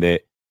understand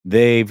it.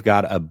 They've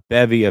got a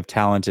bevy of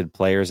talented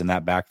players in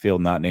that backfield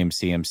not named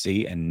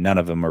CMC, and none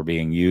of them are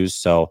being used.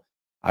 So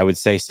I would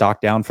say stock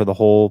down for the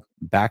whole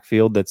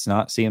backfield that's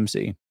not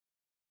CMC.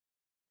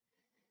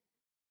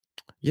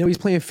 You know, he's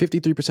playing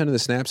 53% of the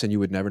snaps, and you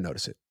would never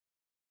notice it.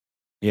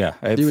 Yeah,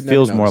 it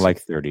feels more like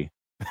 30.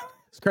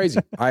 It's crazy.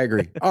 I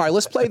agree. All right,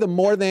 let's play the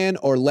more than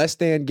or less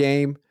than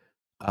game,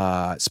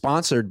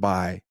 sponsored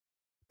by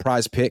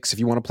Prize Picks. If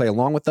you want to play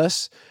along with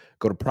us,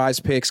 go to Prize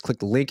Picks, click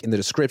the link in the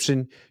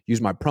description,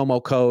 use my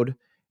promo code,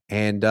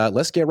 and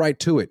let's get right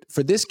to it.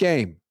 For this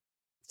game,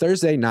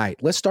 Thursday night,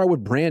 let's start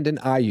with Brandon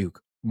Ayuk,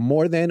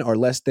 more than or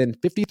less than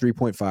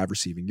 53.5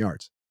 receiving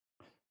yards.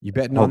 You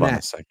betting on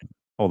that?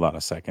 Hold on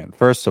a second.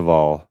 First of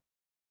all,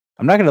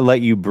 I'm not going to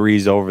let you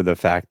breeze over the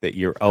fact that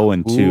you're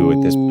 0-2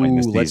 at this point in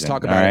the season. Let's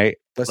talk about it.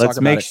 Let's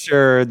make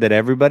sure that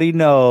everybody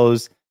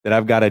knows that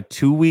I've got a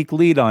 2-week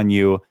lead on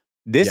you.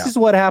 This is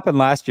what happened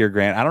last year,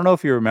 Grant. I don't know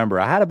if you remember.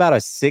 I had about a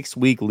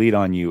 6-week lead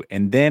on you.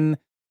 And then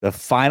the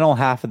final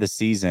half of the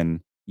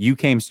season, you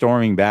came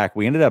storming back.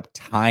 We ended up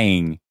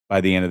tying by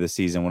the end of the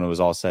season when it was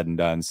all said and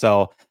done.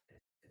 So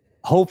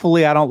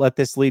hopefully I don't let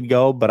this lead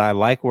go, but I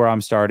like where I'm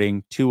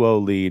starting.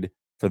 2-0 lead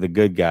for the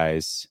good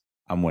guys.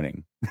 I'm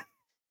winning.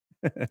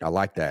 I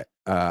like that.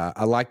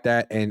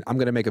 And I'm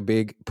going to make a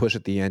big push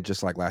at the end,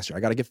 just like last year. I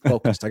got to get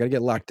focused. I got to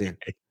get locked in.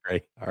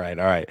 Great. All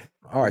right.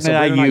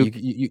 So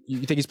you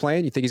think he's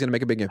playing? You think he's going to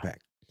make a big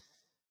impact?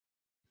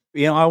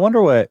 You know, I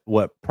wonder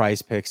what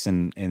Prize Picks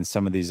and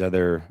some of these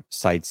other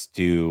sites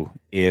do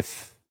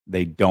if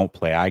they don't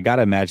play. I got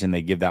to imagine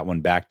they give that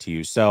one back to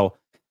you. So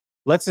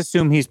let's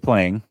assume he's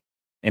playing.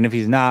 And if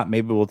he's not,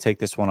 maybe we'll take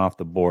this one off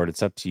the board.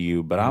 It's up to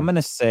you. But I'm going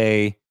to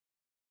say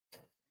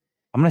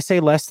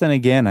less than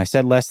again. I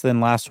said less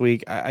than last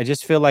week. I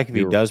just feel like if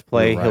he does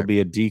play, he'll be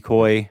a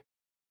decoy.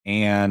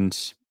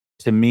 And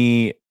to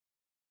me,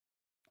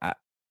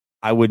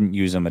 I wouldn't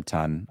use him a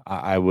ton.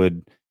 I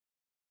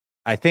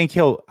think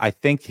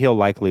he'll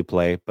likely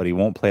play, but he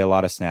won't play a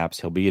lot of snaps.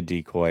 He'll be a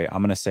decoy.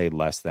 I'm going to say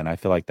less than. I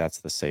feel like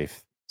that's the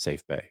safe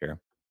bet here.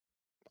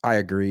 I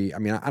agree. I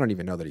mean, I don't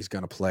even know that he's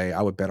going to play.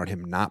 I would bet on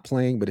him not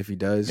playing, but if he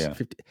does,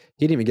 he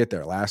didn't even get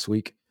there last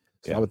week.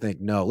 So I would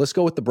think, no. Let's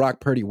go with the Brock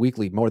Purdy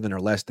weekly, more than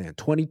or less than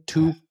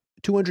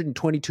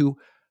 222.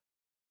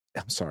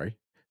 I'm sorry,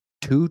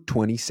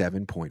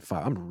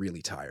 227.5. I'm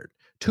really tired.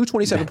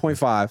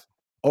 227.5,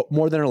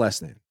 more than or less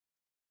than.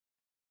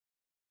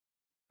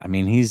 I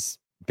mean, he's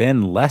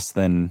been less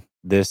than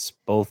this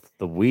both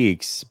the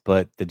weeks,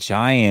 but the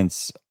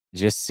Giants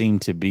just seem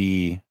to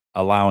be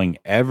allowing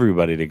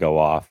everybody to go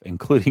off,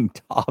 including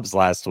Dobbs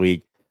last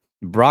week.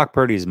 Brock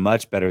Purdy is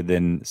much better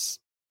than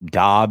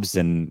Dobbs,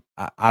 and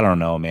I don't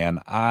know, man.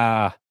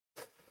 I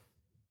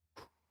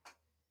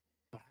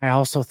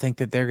also think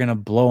that they're going to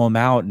blow him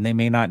out, and they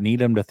may not need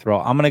him to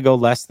throw. I'm going to go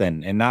less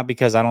than, and not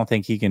because I don't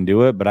think he can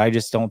do it, but I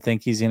just don't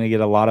think he's going to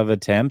get a lot of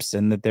attempts,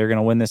 and that they're going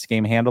to win this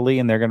game handily,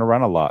 and they're going to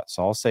run a lot.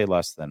 So I'll say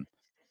less than.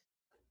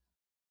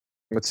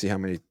 Let's see how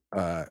many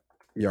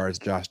yards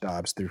Josh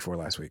Dobbs threw for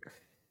last week.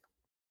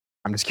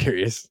 I'm just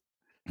curious.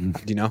 Do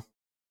you know?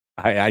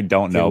 I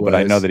don't know, but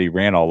I know that he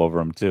ran all over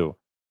him too.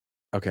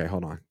 Okay,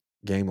 hold on.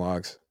 Game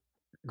logs.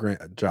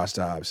 Josh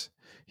Dobbs.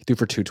 He threw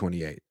for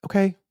 228.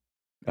 Okay.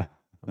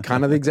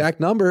 Kind of the exact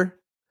number.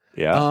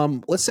 Yeah.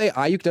 Let's say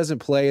Ayuk doesn't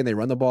play and they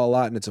run the ball a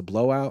lot and it's a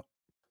blowout.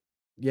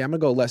 Yeah, I'm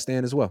going to go less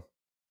than as well.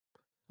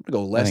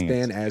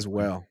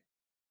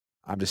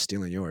 I'm just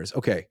stealing yours.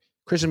 Okay.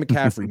 Christian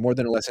McCaffrey, more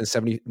than or less than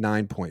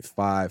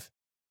 79.5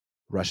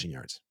 rushing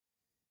yards.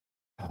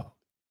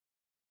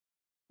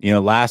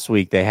 Last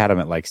week they had him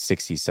at like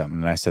 60 something,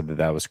 and I said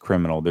that was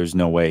criminal. There's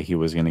no way he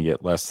was going to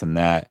get less than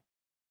that.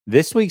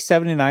 This week,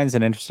 79 is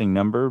an interesting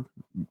number,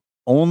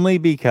 only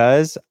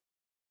because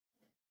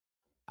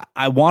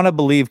I want to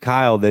believe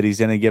Kyle that he's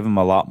going to give him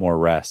a lot more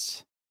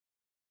rest.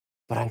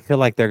 But I feel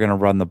like they're going to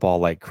run the ball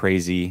like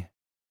crazy.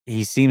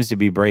 He seems to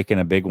be breaking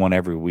a big one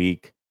every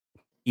week.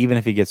 Even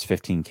if he gets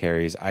 15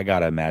 carries, I got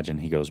to imagine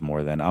he goes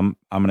more than. I'm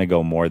going to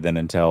go more than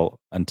until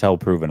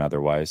proven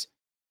otherwise.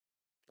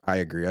 I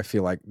agree. I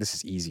feel like this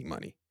is easy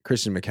money.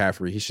 Christian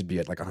McCaffrey, he should be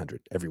at like 100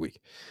 every week.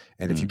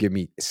 And if you give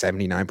me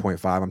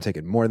 79.5, I'm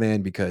taking more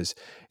than, because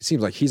it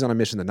seems like he's on a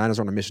mission. The Niners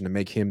are on a mission to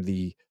make him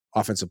the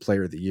offensive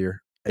player of the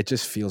year. It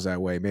just feels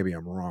that way. Maybe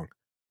I'm wrong.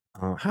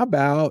 How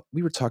about,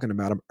 we were talking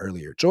about him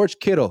earlier, George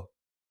Kittle,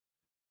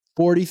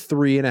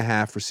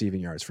 43.5 receiving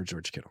yards for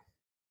George Kittle.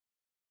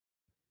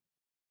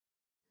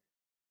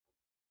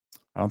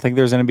 I don't think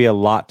there's going to be a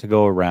lot to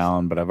go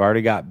around, but I've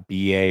already got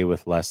BA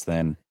with less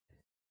than.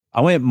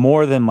 I went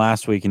more than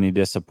last week, and he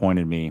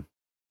disappointed me.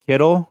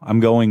 Kittle, I'm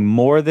going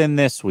more than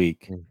this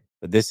week,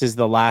 but this is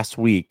the last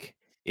week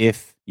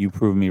if you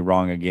prove me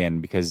wrong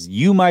again, because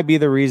you might be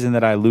the reason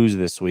that I lose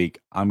this week.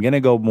 I'm going to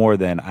go more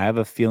than. I have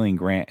a feeling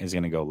Grant is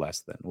going to go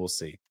less than. We'll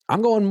see.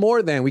 I'm going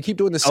more than. We keep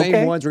doing the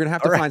same ones. We're going to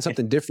have to find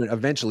something different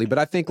eventually. But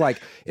I think,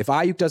 like, if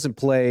Ayuk doesn't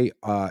play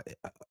a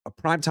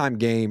primetime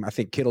game, I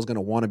think Kittle's going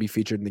to want to be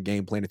featured in the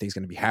game plan. I think he's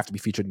going to have to be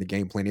featured in the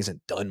game plan. He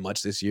hasn't done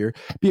much this year.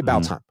 Be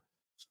about time.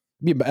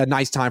 Be a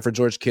nice time for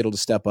George Kittle to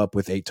step up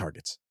with 8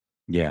 targets.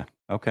 Yeah.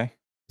 Okay.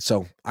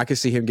 So I could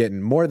see him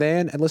getting more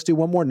than, and let's do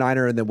one more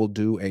Niner, and then we'll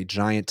do a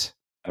Giant.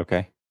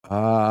 Okay.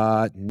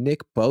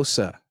 Nick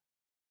Bosa.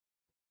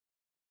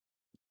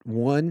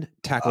 1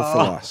 tackle for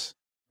loss.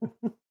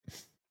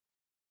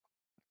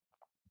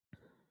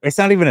 It's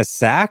not even a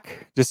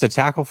sack, just a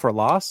tackle for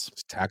loss.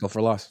 Just tackle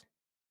for loss.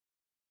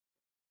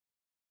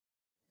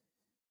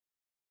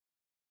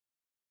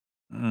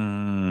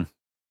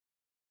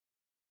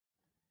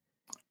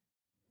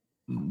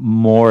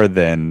 More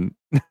than.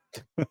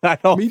 I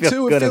don't Me feel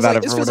too. good about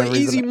it. This feels like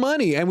easy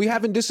money, and we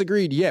haven't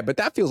disagreed yet. But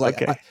that feels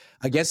like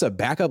against a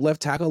backup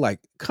left tackle. Like,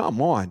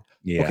 come on.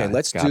 Yeah. Okay,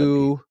 let's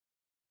do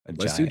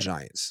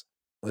Giants.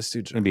 Let's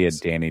do Giants. Maybe a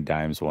Danny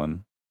Dimes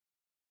one.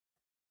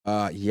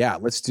 Yeah,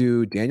 let's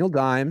do Daniel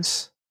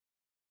Dimes.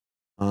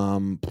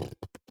 More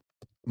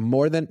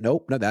than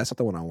no, that's not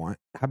the one I want.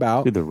 How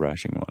about do the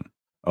rushing one?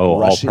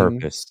 Oh, all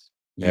purpose.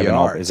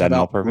 Yards. Is that an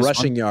all purpose?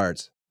 Rushing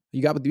yards.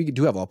 You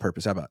do have all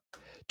purpose. How about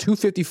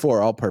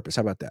 254 all purpose?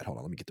 How about that? Hold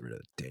on, let me get rid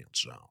of Daniel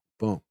Jones.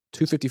 Boom.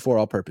 254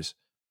 all purpose.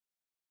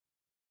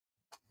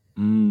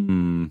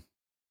 Man.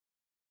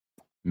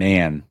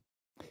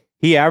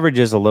 He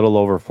averages a little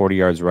over 40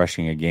 yards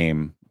rushing a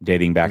game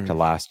dating back to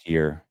last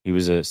year. He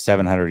was a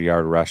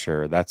 700-yard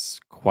rusher. That's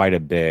quite a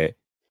bit.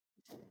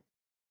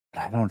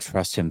 I don't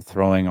trust him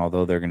throwing,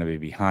 although they're going to be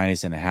behind.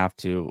 He's going to have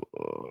to.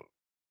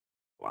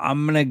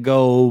 I'm going to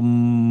go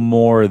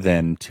more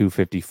than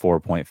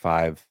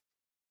 254.5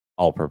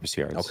 all-purpose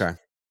yards. Okay.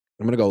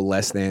 I'm going to go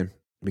less than,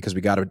 because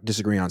we got to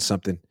disagree on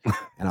something.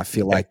 And I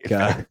feel like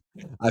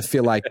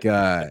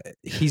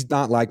he's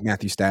not like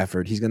Matthew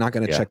Stafford. He's not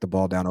going to check the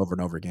ball down over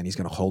and over again. He's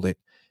going to hold it,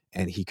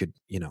 and he could,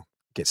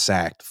 get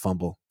sacked,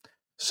 fumble.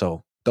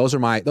 So those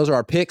are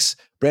our picks.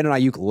 Brandon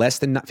Ayuk less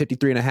than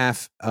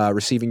 53.5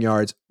 receiving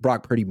yards.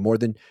 Brock Purdy more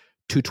than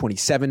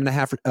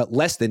 227.5,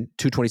 less than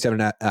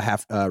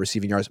 227.5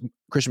 receiving yards.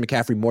 Christian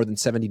McCaffrey more than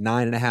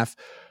 79.5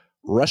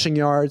 rushing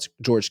yards.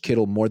 George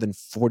Kittle more than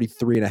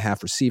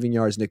 43.5 receiving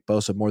yards. Nick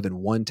Bosa more than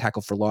 1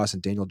 tackle for loss,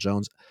 and Daniel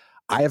Jones,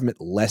 I have him at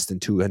less than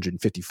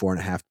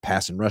 254.5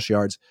 pass and rush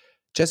yards.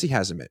 Jesse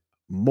has him at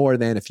more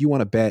than. If you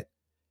want to bet,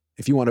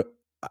 if you want to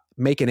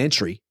make an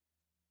entry,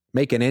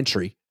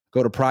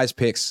 go to Prize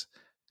Picks,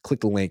 click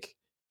the link,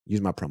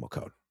 use my promo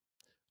code.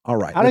 All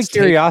right. Out of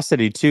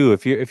curiosity, too,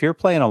 if you're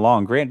playing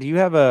along, Grant, do you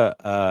have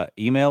a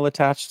email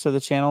attached to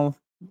the channel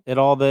at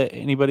all that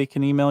anybody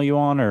can email you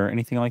on or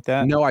anything like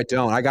that? No, I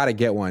don't. I got to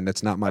get one.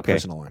 That's not my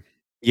personal one.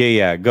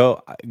 Yeah.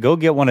 Go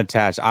get one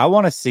attached. I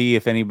want to see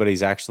if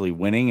anybody's actually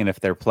winning and if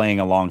they're playing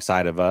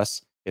alongside of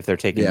us, if they're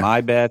taking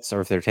my bets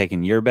or if they're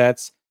taking your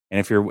bets. And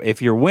if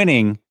you're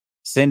winning,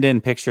 send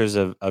in pictures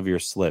of your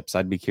slips.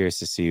 I'd be curious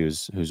to see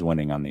who's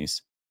winning on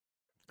these.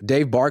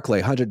 Dave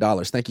Barclay,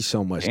 $100. Thank you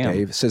so much,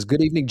 Dave. Says,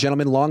 good evening,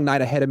 gentlemen. Long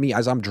night ahead of me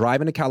as I'm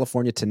driving to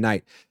California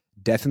tonight.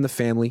 Death in the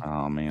family.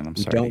 Oh, man, I'm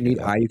sorry. We don't need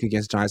Ayuk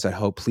against Giants at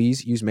home.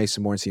 Please use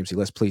Mason Moore and CMC.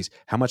 Let's please.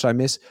 How much I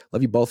miss.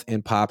 Love you both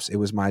and Pops. It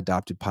was my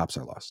adopted Pops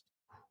I lost.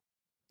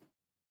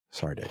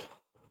 Sorry, Dave.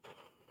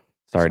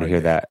 Sorry to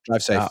hear that.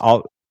 Drive safe.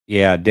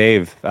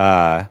 Dave,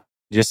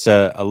 just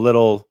a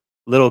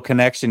little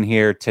connection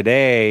here.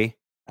 Today,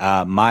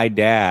 my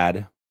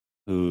dad,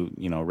 who,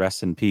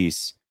 rest in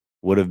peace,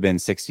 would have been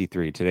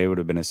 63. Today would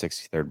have been his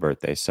 63rd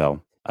birthday.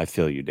 So I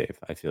feel you, Dave.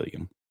 I feel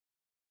you.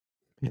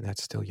 Man,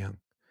 that's still young.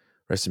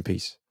 Rest in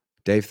peace.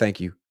 Dave, thank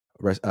you.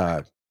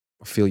 I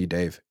feel you,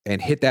 Dave. And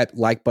hit that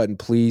like button,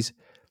 please.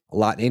 A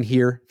lot in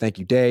here. Thank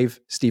you, Dave.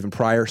 Stephen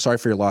Pryor. Sorry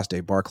for your loss,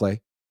 Dave Barclay.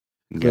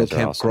 Gil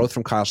Kemp, awesome. Growth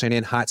from Kyle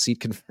Shanahan. Hot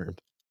seat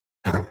confirmed.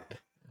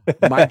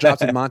 Mike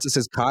drops in Monza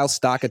says Kyle's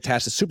stock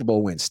attached to Super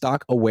Bowl win.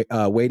 Stock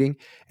waiting,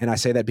 and I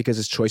say that because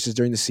his choices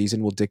during the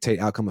season will dictate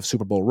outcome of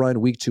Super Bowl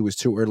run. Week 2 is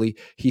too early.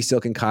 He's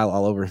silking Kyle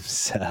all over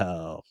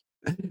himself.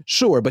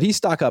 Sure, but he's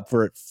stock up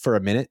for a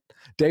minute.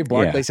 Dave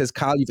Barclay says,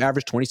 Kyle, you've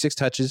averaged 26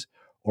 touches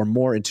or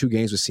more in 2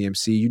 games with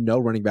CMC. You know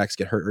running backs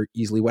get hurt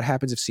easily. What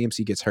happens if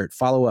CMC gets hurt?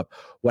 Follow up.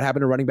 What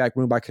happened to running back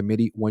room by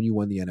committee when you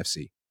won the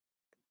NFC?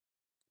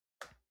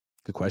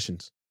 Good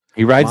questions.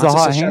 He rides the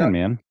hot hand,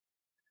 man.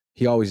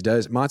 He always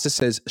does. Monza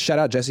says, shout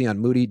out Jesse on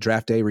Moody.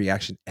 Draft day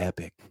reaction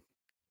epic.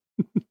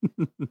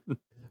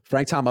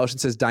 Frank Tom Ocean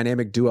says,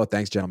 dynamic duo.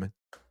 Thanks, gentlemen.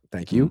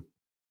 Thank you.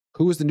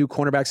 Who is the new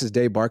cornerback? Says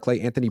Dave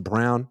Barclay. Anthony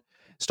Brown.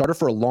 Started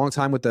for a long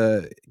time with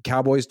the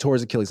Cowboys. Tore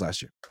his Achilles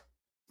last year.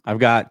 I've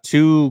got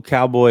 2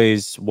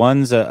 Cowboys.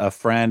 One's a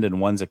friend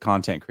and one's a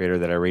content creator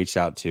that I reached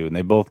out to. And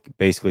they both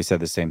basically said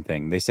the same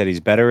thing. They said he's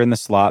better in the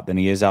slot than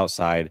he is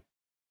outside.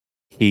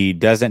 He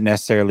doesn't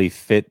necessarily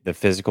fit the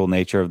physical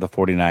nature of the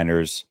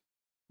 49ers.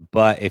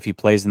 But if he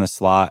plays in the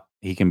slot,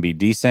 he can be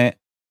decent.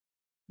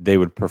 They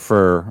would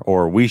prefer,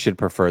 or we should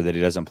prefer, that he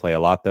doesn't play a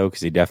lot, though,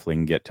 because he definitely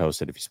can get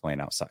toasted if he's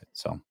playing outside.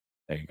 So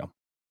there you go.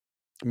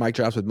 Mike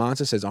drops with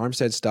Monza says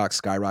Armstead stock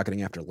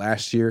skyrocketing after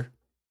last year.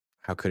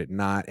 How could it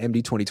not?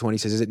 MD 2020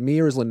 says, is it me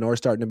or is Lenore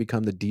starting to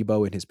become the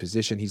Debo in his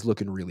position? He's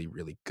looking really,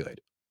 really good.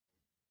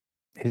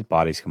 His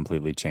body's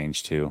completely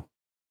changed, too.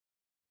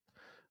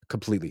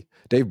 Completely.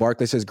 Dave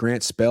Barclay says,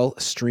 Grant, spell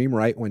stream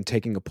right when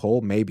taking a poll?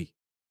 Maybe.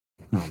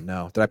 Oh,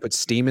 no. Did I put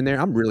steam in there?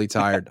 I'm really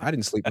tired. I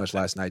didn't sleep much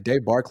last night.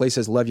 Dave Barclay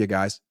says, love you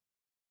guys.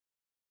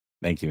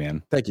 Thank you,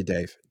 man. Thank you,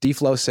 Dave.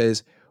 D-Flow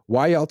says,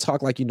 why y'all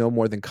talk like you know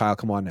more than Kyle?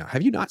 Come on now.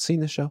 Have you not seen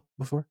this show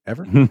before?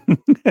 Ever?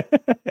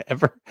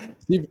 Ever?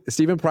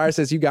 Stephen Pryor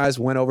says, you guys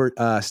went over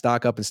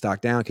stock up and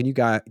stock down. Can you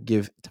guys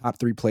give top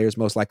 3 players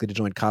most likely to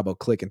join Cabo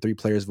Click and 3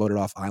 players voted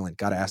off Island?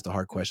 Got to ask the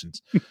hard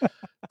questions.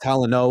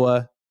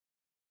 Talanoa.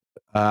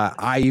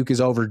 Ayuk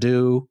is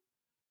overdue.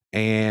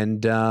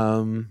 And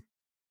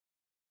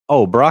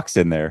Brock's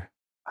in there.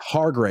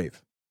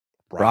 Hargrave.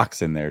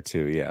 Brock's in there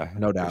too. Yeah,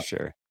 no doubt. For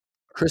sure.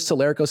 Chris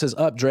Telerico says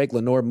up. Drake,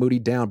 Lenore, Moody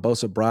down.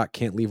 Bosa, Brock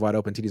can't leave wide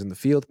open TDs on the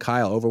field.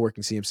 Kyle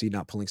overworking CMC,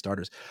 not pulling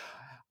starters.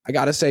 I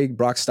gotta say,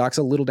 Brock's stock's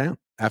a little down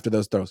after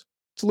those throws.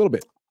 It's a little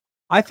bit.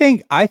 I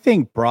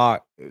think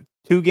Brock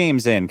 2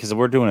 games in, because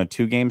we're doing a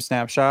 2-game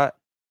snapshot.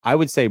 I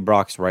would say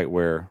Brock's right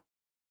where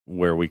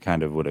we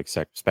kind of would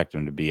expect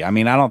him to be. I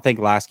mean, I don't think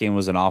last game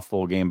was an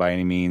awful game by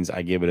any means.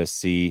 I give it a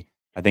C.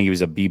 I think he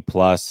was a B+,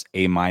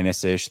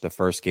 A-ish the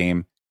first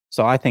game.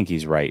 So I think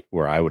he's right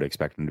where I would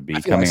expect him to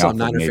be. Coming off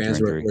Niner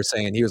fans were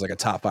saying he was like a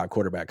top 5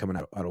 quarterback coming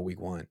out of week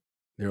 1.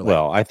 They were like,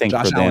 well, I think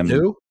Josh for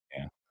them,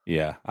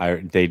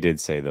 Allen they did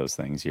say those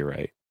things. You're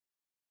right.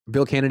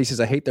 Bill Kennedy says,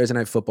 I hate Thursday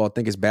night football. I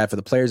think it's bad for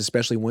the players,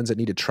 especially ones that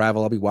need to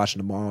travel. I'll be watching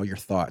tomorrow. Your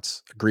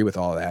thoughts? Agree with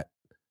all of that.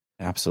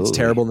 Absolutely. It's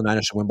terrible. The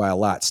Niners should win by a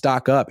lot.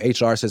 Stock up.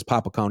 HR says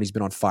Papa Cohn, he's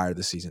been on fire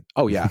this season.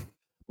 Oh, yeah.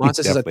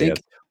 Monza says, I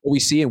think what we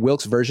see in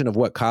Wilkes' version of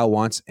what Kyle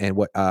wants and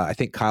what I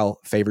think Kyle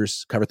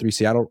favors cover 3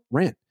 Seattle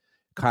ran.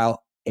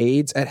 Kyle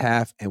aids at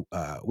half, and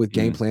with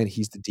game plan,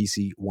 he's the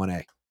DC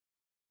 1A.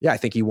 Yeah, I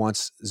think he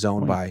wants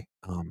zone by.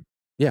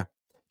 Yeah.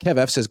 Kev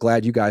F says,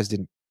 glad you guys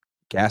didn't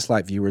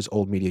gaslight viewers,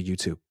 old media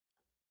YouTube.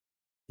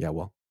 Yeah,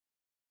 well.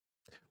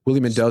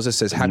 Willie Mendoza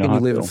says, how can you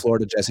live in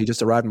Florida, Jesse?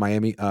 Just arrived in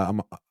Miami. I'm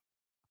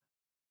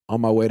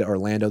on my way to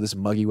Orlando. This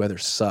muggy weather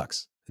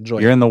sucks. Enjoy.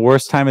 You're in the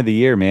worst time of the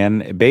year,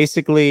 man.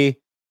 Basically,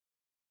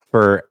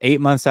 for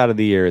 8 months out of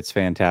the year, it's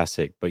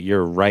fantastic. But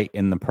you're right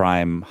in the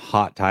prime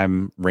hot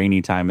time,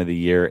 rainy time of the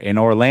year. In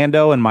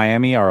Orlando and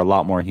Miami are a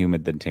lot more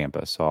humid than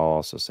Tampa. So I'll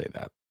also say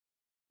that.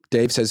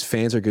 Dave says,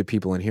 fans are good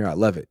people in here. I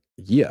love it.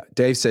 Yeah.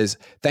 Dave says,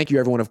 thank you,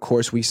 everyone. Of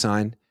course, we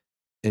signed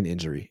an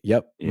injury.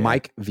 Yep. Yeah.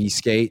 Mike V.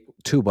 Skate,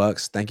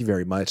 $2. Thank you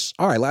very much.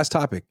 All right, last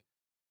topic.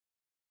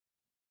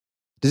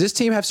 Does this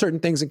team have certain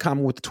things in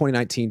common with the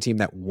 2019 team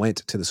that went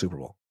to the Super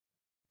Bowl?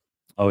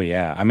 Oh,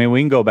 yeah. I mean,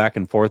 we can go back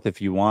and forth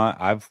if you want.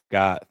 I've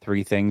got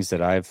 3 things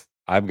that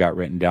I've got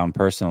written down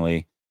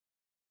personally.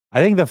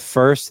 I think the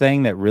first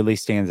thing that really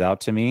stands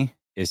out to me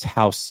is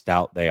how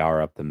stout they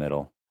are up the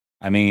middle.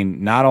 I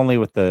mean, not only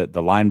with the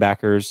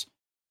linebackers,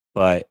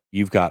 but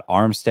you've got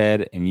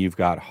Armstead and you've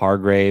got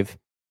Hargrave,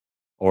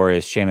 or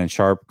as Shannon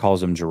Sharp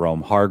calls him,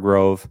 Jerome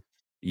Hargrove.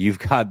 You've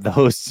got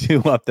those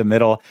 2 up the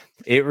middle.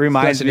 It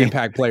reminds me, an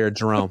impact player,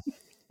 Jerome.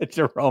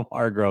 Jerome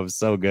Hargrove,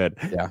 so good.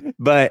 Yeah,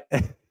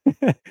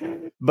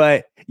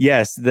 but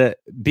yes, the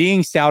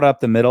being stout up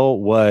the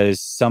middle was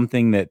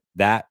something that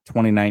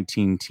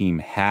 2019 team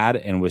had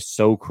and was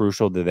so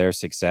crucial to their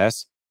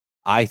success.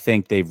 I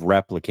think they've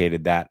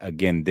replicated that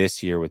again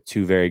this year with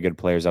 2 very good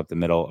players up the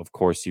middle. Of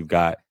course, you've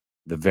got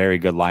the very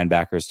good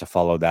linebackers to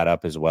follow that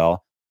up as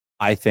well.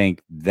 I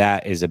think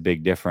that is a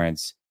big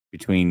difference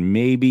between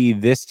maybe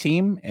this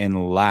team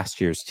and last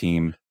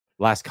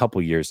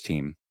couple years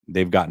team.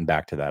 They've gotten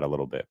back to that a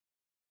little bit.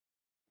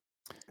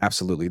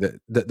 Absolutely. The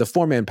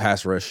 4-man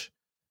pass rush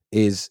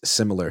is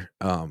similar.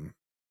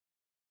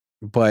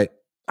 But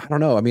I don't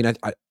know. I mean,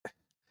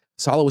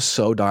 Saleh was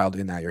so dialed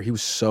in that year. He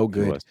was so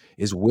good.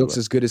 Is Wilkes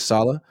as good as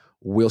Saleh?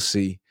 We'll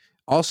see.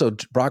 Also,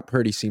 Brock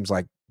Purdy seems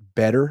like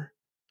better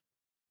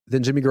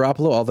than Jimmy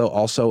Garoppolo, although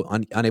also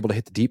unable to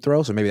hit the deep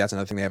throw. So maybe that's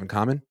another thing they have in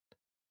common.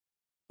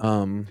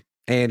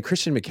 And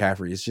Christian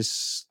McCaffrey is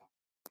just,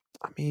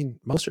 I mean,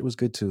 Mostert was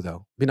good too,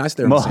 though. It'd be nice if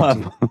they're on the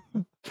same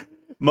team.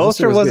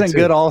 Mostert wasn't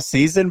good all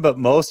season, but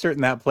Mostert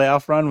in that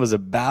playoff run was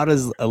about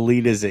as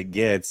elite as it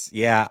gets.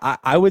 Yeah,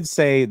 I would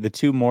say the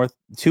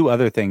two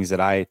other things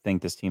that I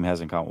think this team has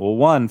in common. Well,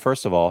 one,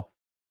 first of all,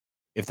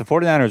 if the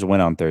 49ers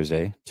win on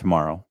Thursday,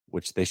 tomorrow,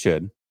 which they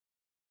should,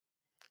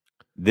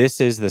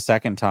 this is the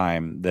second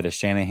time that a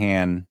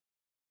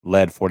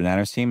Shanahan-led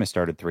 49ers team has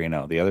started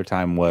 3-0. The other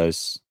time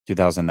was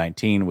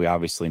 2019. We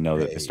obviously know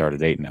that they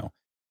started 8-0.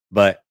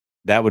 But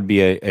that would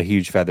be a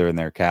huge feather in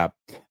their cap.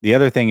 The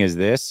other thing is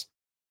this.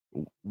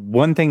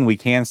 One thing we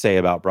can say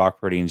about Brock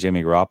Purdy and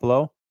Jimmy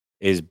Garoppolo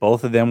is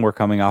both of them were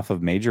coming off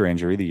of major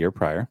injury the year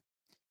prior,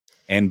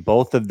 and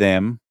both of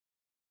them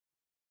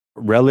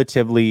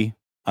relatively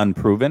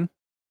unproven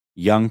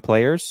young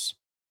players.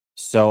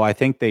 So I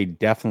think they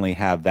definitely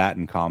have that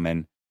in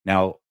common.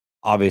 Now,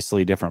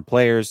 obviously, different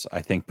players.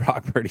 I think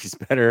Brock Purdy's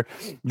better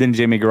than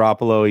Jimmy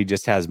Garoppolo. He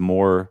just has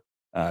more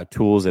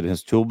tools at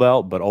his tool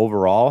belt. But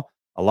overall,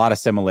 a lot of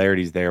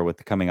similarities there with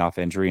the coming off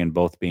injury and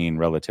both being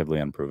relatively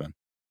unproven.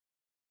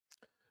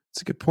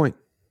 It's a good point.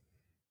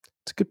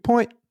 It's a good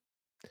point.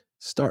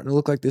 Starting to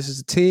look like this is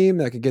a team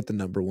that could get the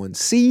number 1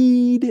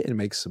 seed and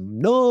make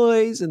some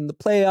noise in the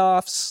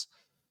playoffs.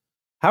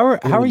 How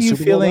are you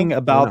feeling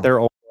about their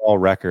overall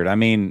record? I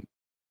mean,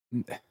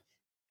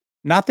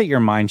 not that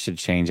your mind should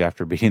change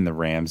after beating the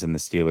Rams and the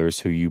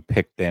Steelers, who you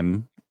picked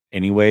them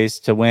anyways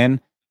to win,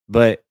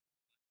 but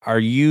are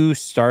you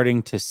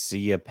starting to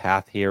see a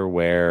path here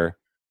where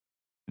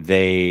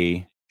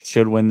they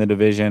should win the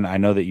division? I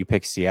know that you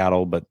picked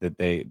Seattle, but that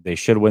they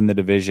should win the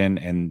division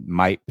and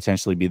might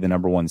potentially be the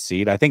number 1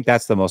 seed. I think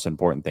that's the most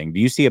important thing. Do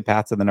you see a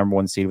path to the number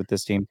 1 seed with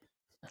this team?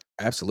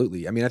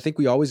 Absolutely. I mean, I think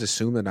we always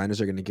assume the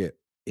Niners are going to get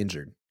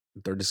injured.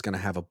 They're just going to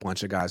have a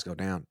bunch of guys go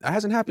down. That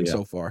hasn't happened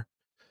so far.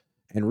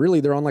 And really,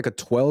 they're on like a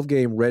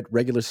 12-game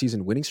regular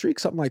season winning streak,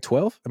 something like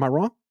 12. Am I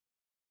wrong?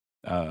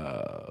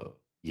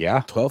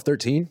 Yeah. 12,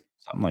 13.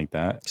 Something like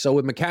that. So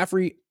with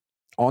McCaffrey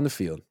on the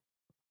field,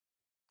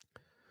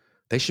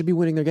 they should be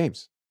winning their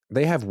games.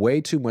 They have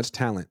way too much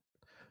talent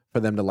for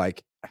them to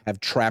like have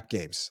trap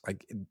games.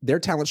 Like their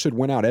talent should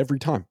win out every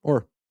time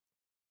or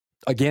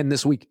again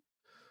this week.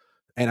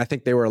 And I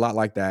think they were a lot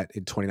like that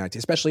in 2019,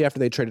 especially after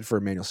they traded for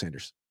Emmanuel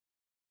Sanders.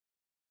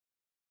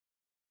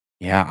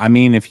 Yeah, I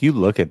mean, if you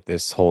look at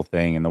this whole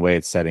thing and the way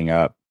it's setting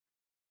up,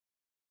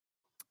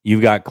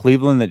 you've got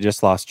Cleveland that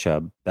just lost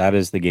Chubb. That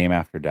is the game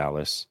after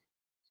Dallas.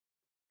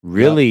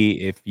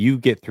 Really, if you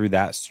get through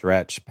that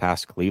stretch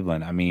past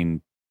Cleveland, I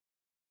mean,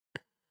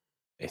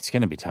 it's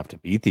going to be tough to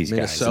beat these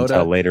guys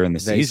until later in the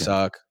season. They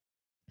suck.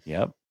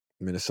 Yep.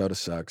 Minnesota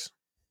sucks.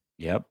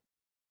 Yep.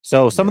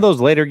 So some of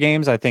those later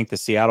games, I think the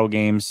Seattle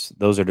games,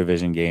 those are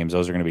division games.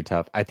 Those are going to be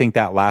tough. I think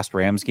that last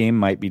Rams game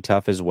might be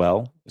tough as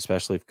well,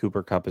 especially if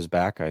Cooper Kupp is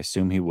back. I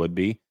assume he would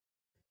be.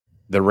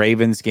 The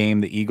Ravens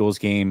game, the Eagles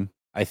game,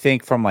 I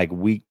think from like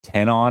week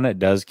 10 on, it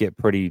does get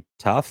pretty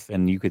tough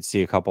and you could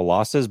see a couple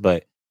losses,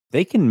 but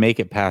they can make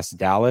it past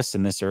Dallas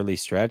in this early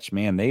stretch.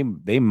 Man,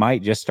 they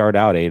might just start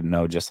out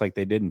 8-0 just like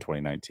they did in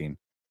 2019.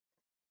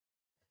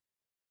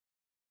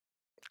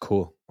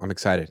 Cool. I'm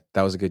excited.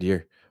 That was a good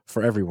year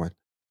for everyone.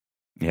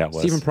 Yeah, it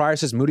was. Stephen Pryor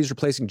says Moody's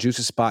replacing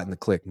Juice's spot in the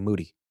click.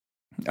 Moody.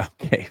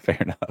 Okay, fair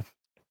enough.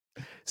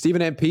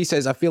 Stephen MP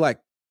says, I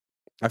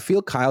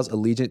feel Kyle's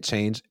allegiant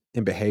change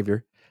in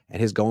behavior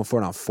and his going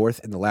for it on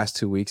 4th in the last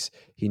 2 weeks.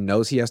 He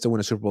knows he has to win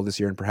a Super Bowl this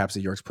year, and perhaps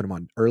the Yorks put him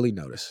on early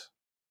notice.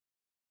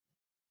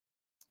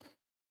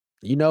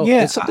 You know,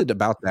 it's something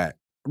about that.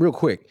 Real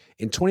quick,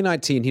 in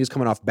 2019, he was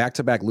coming off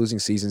back-to-back losing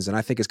seasons, and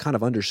I think it's kind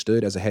of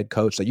understood as a head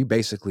coach that you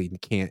basically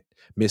can't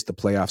miss the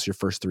playoffs your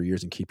first 3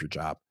 years and keep your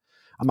job.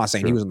 I'm not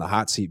saying he was in the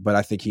hot seat, but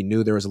I think he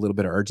knew there was a little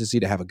bit of urgency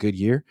to have a good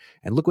year.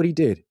 And look what he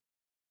did.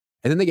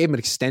 And then they gave him an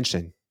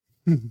extension.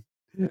 And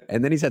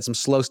then he's had some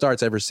slow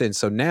starts ever since.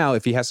 So now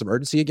if he has some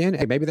urgency again,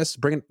 hey, maybe that's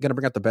going to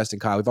bring out the best in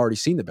Kyle. We've already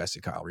seen the best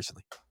in Kyle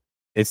recently.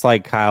 It's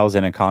like Kyle's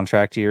in a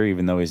contract year,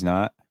 even though he's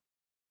not.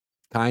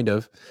 Kind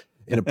of.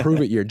 In a prove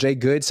it year. Jay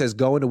Good says,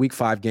 going to week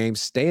 5 games.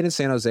 Staying in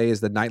San Jose,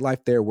 is the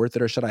nightlife there worth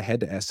it, or should I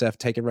head to SF?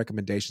 Taking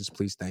recommendations,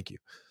 please. Thank you.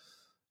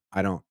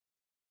 I don't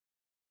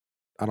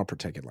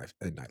partake in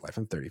nightlife.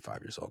 I'm 35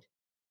 years old.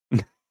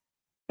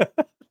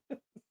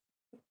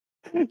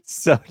 It's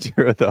so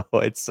true, though.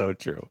 It's so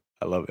true.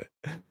 I love it.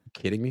 You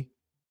kidding me?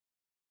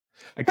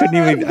 I couldn't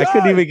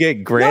even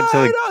get Grant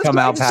to come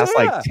out past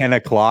like 10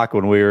 o'clock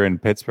when we were in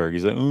Pittsburgh.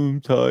 He's like, oh,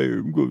 I'm tired.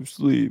 I'm going to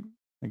sleep.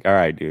 Like, all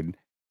right, dude.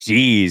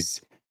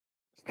 Jeez.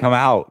 Come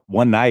out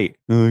one night.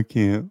 Oh, I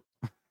can't.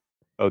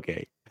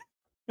 Okay.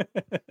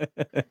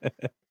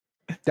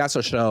 That's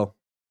our show.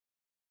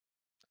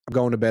 I'm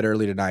going to bed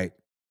early tonight.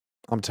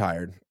 I'm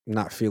tired. I'm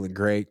not feeling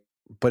great,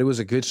 but it was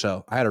a good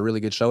show. I had a really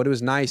good show, and it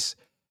was nice.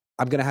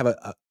 I'm going to have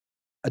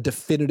a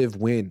definitive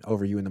win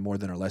over you in the more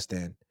than or less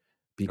than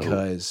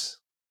because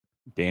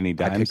Danny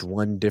Dimes. I picked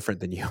one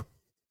different than you.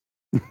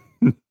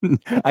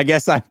 I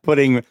guess I'm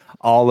putting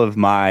all of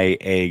my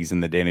eggs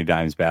in the Danny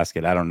Dimes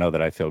basket. I don't know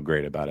that I feel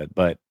great about it,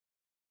 but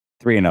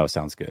 3-0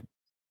 sounds good.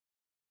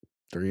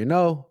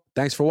 3-0.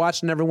 Thanks for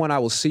watching, everyone. I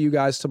will see you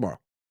guys tomorrow.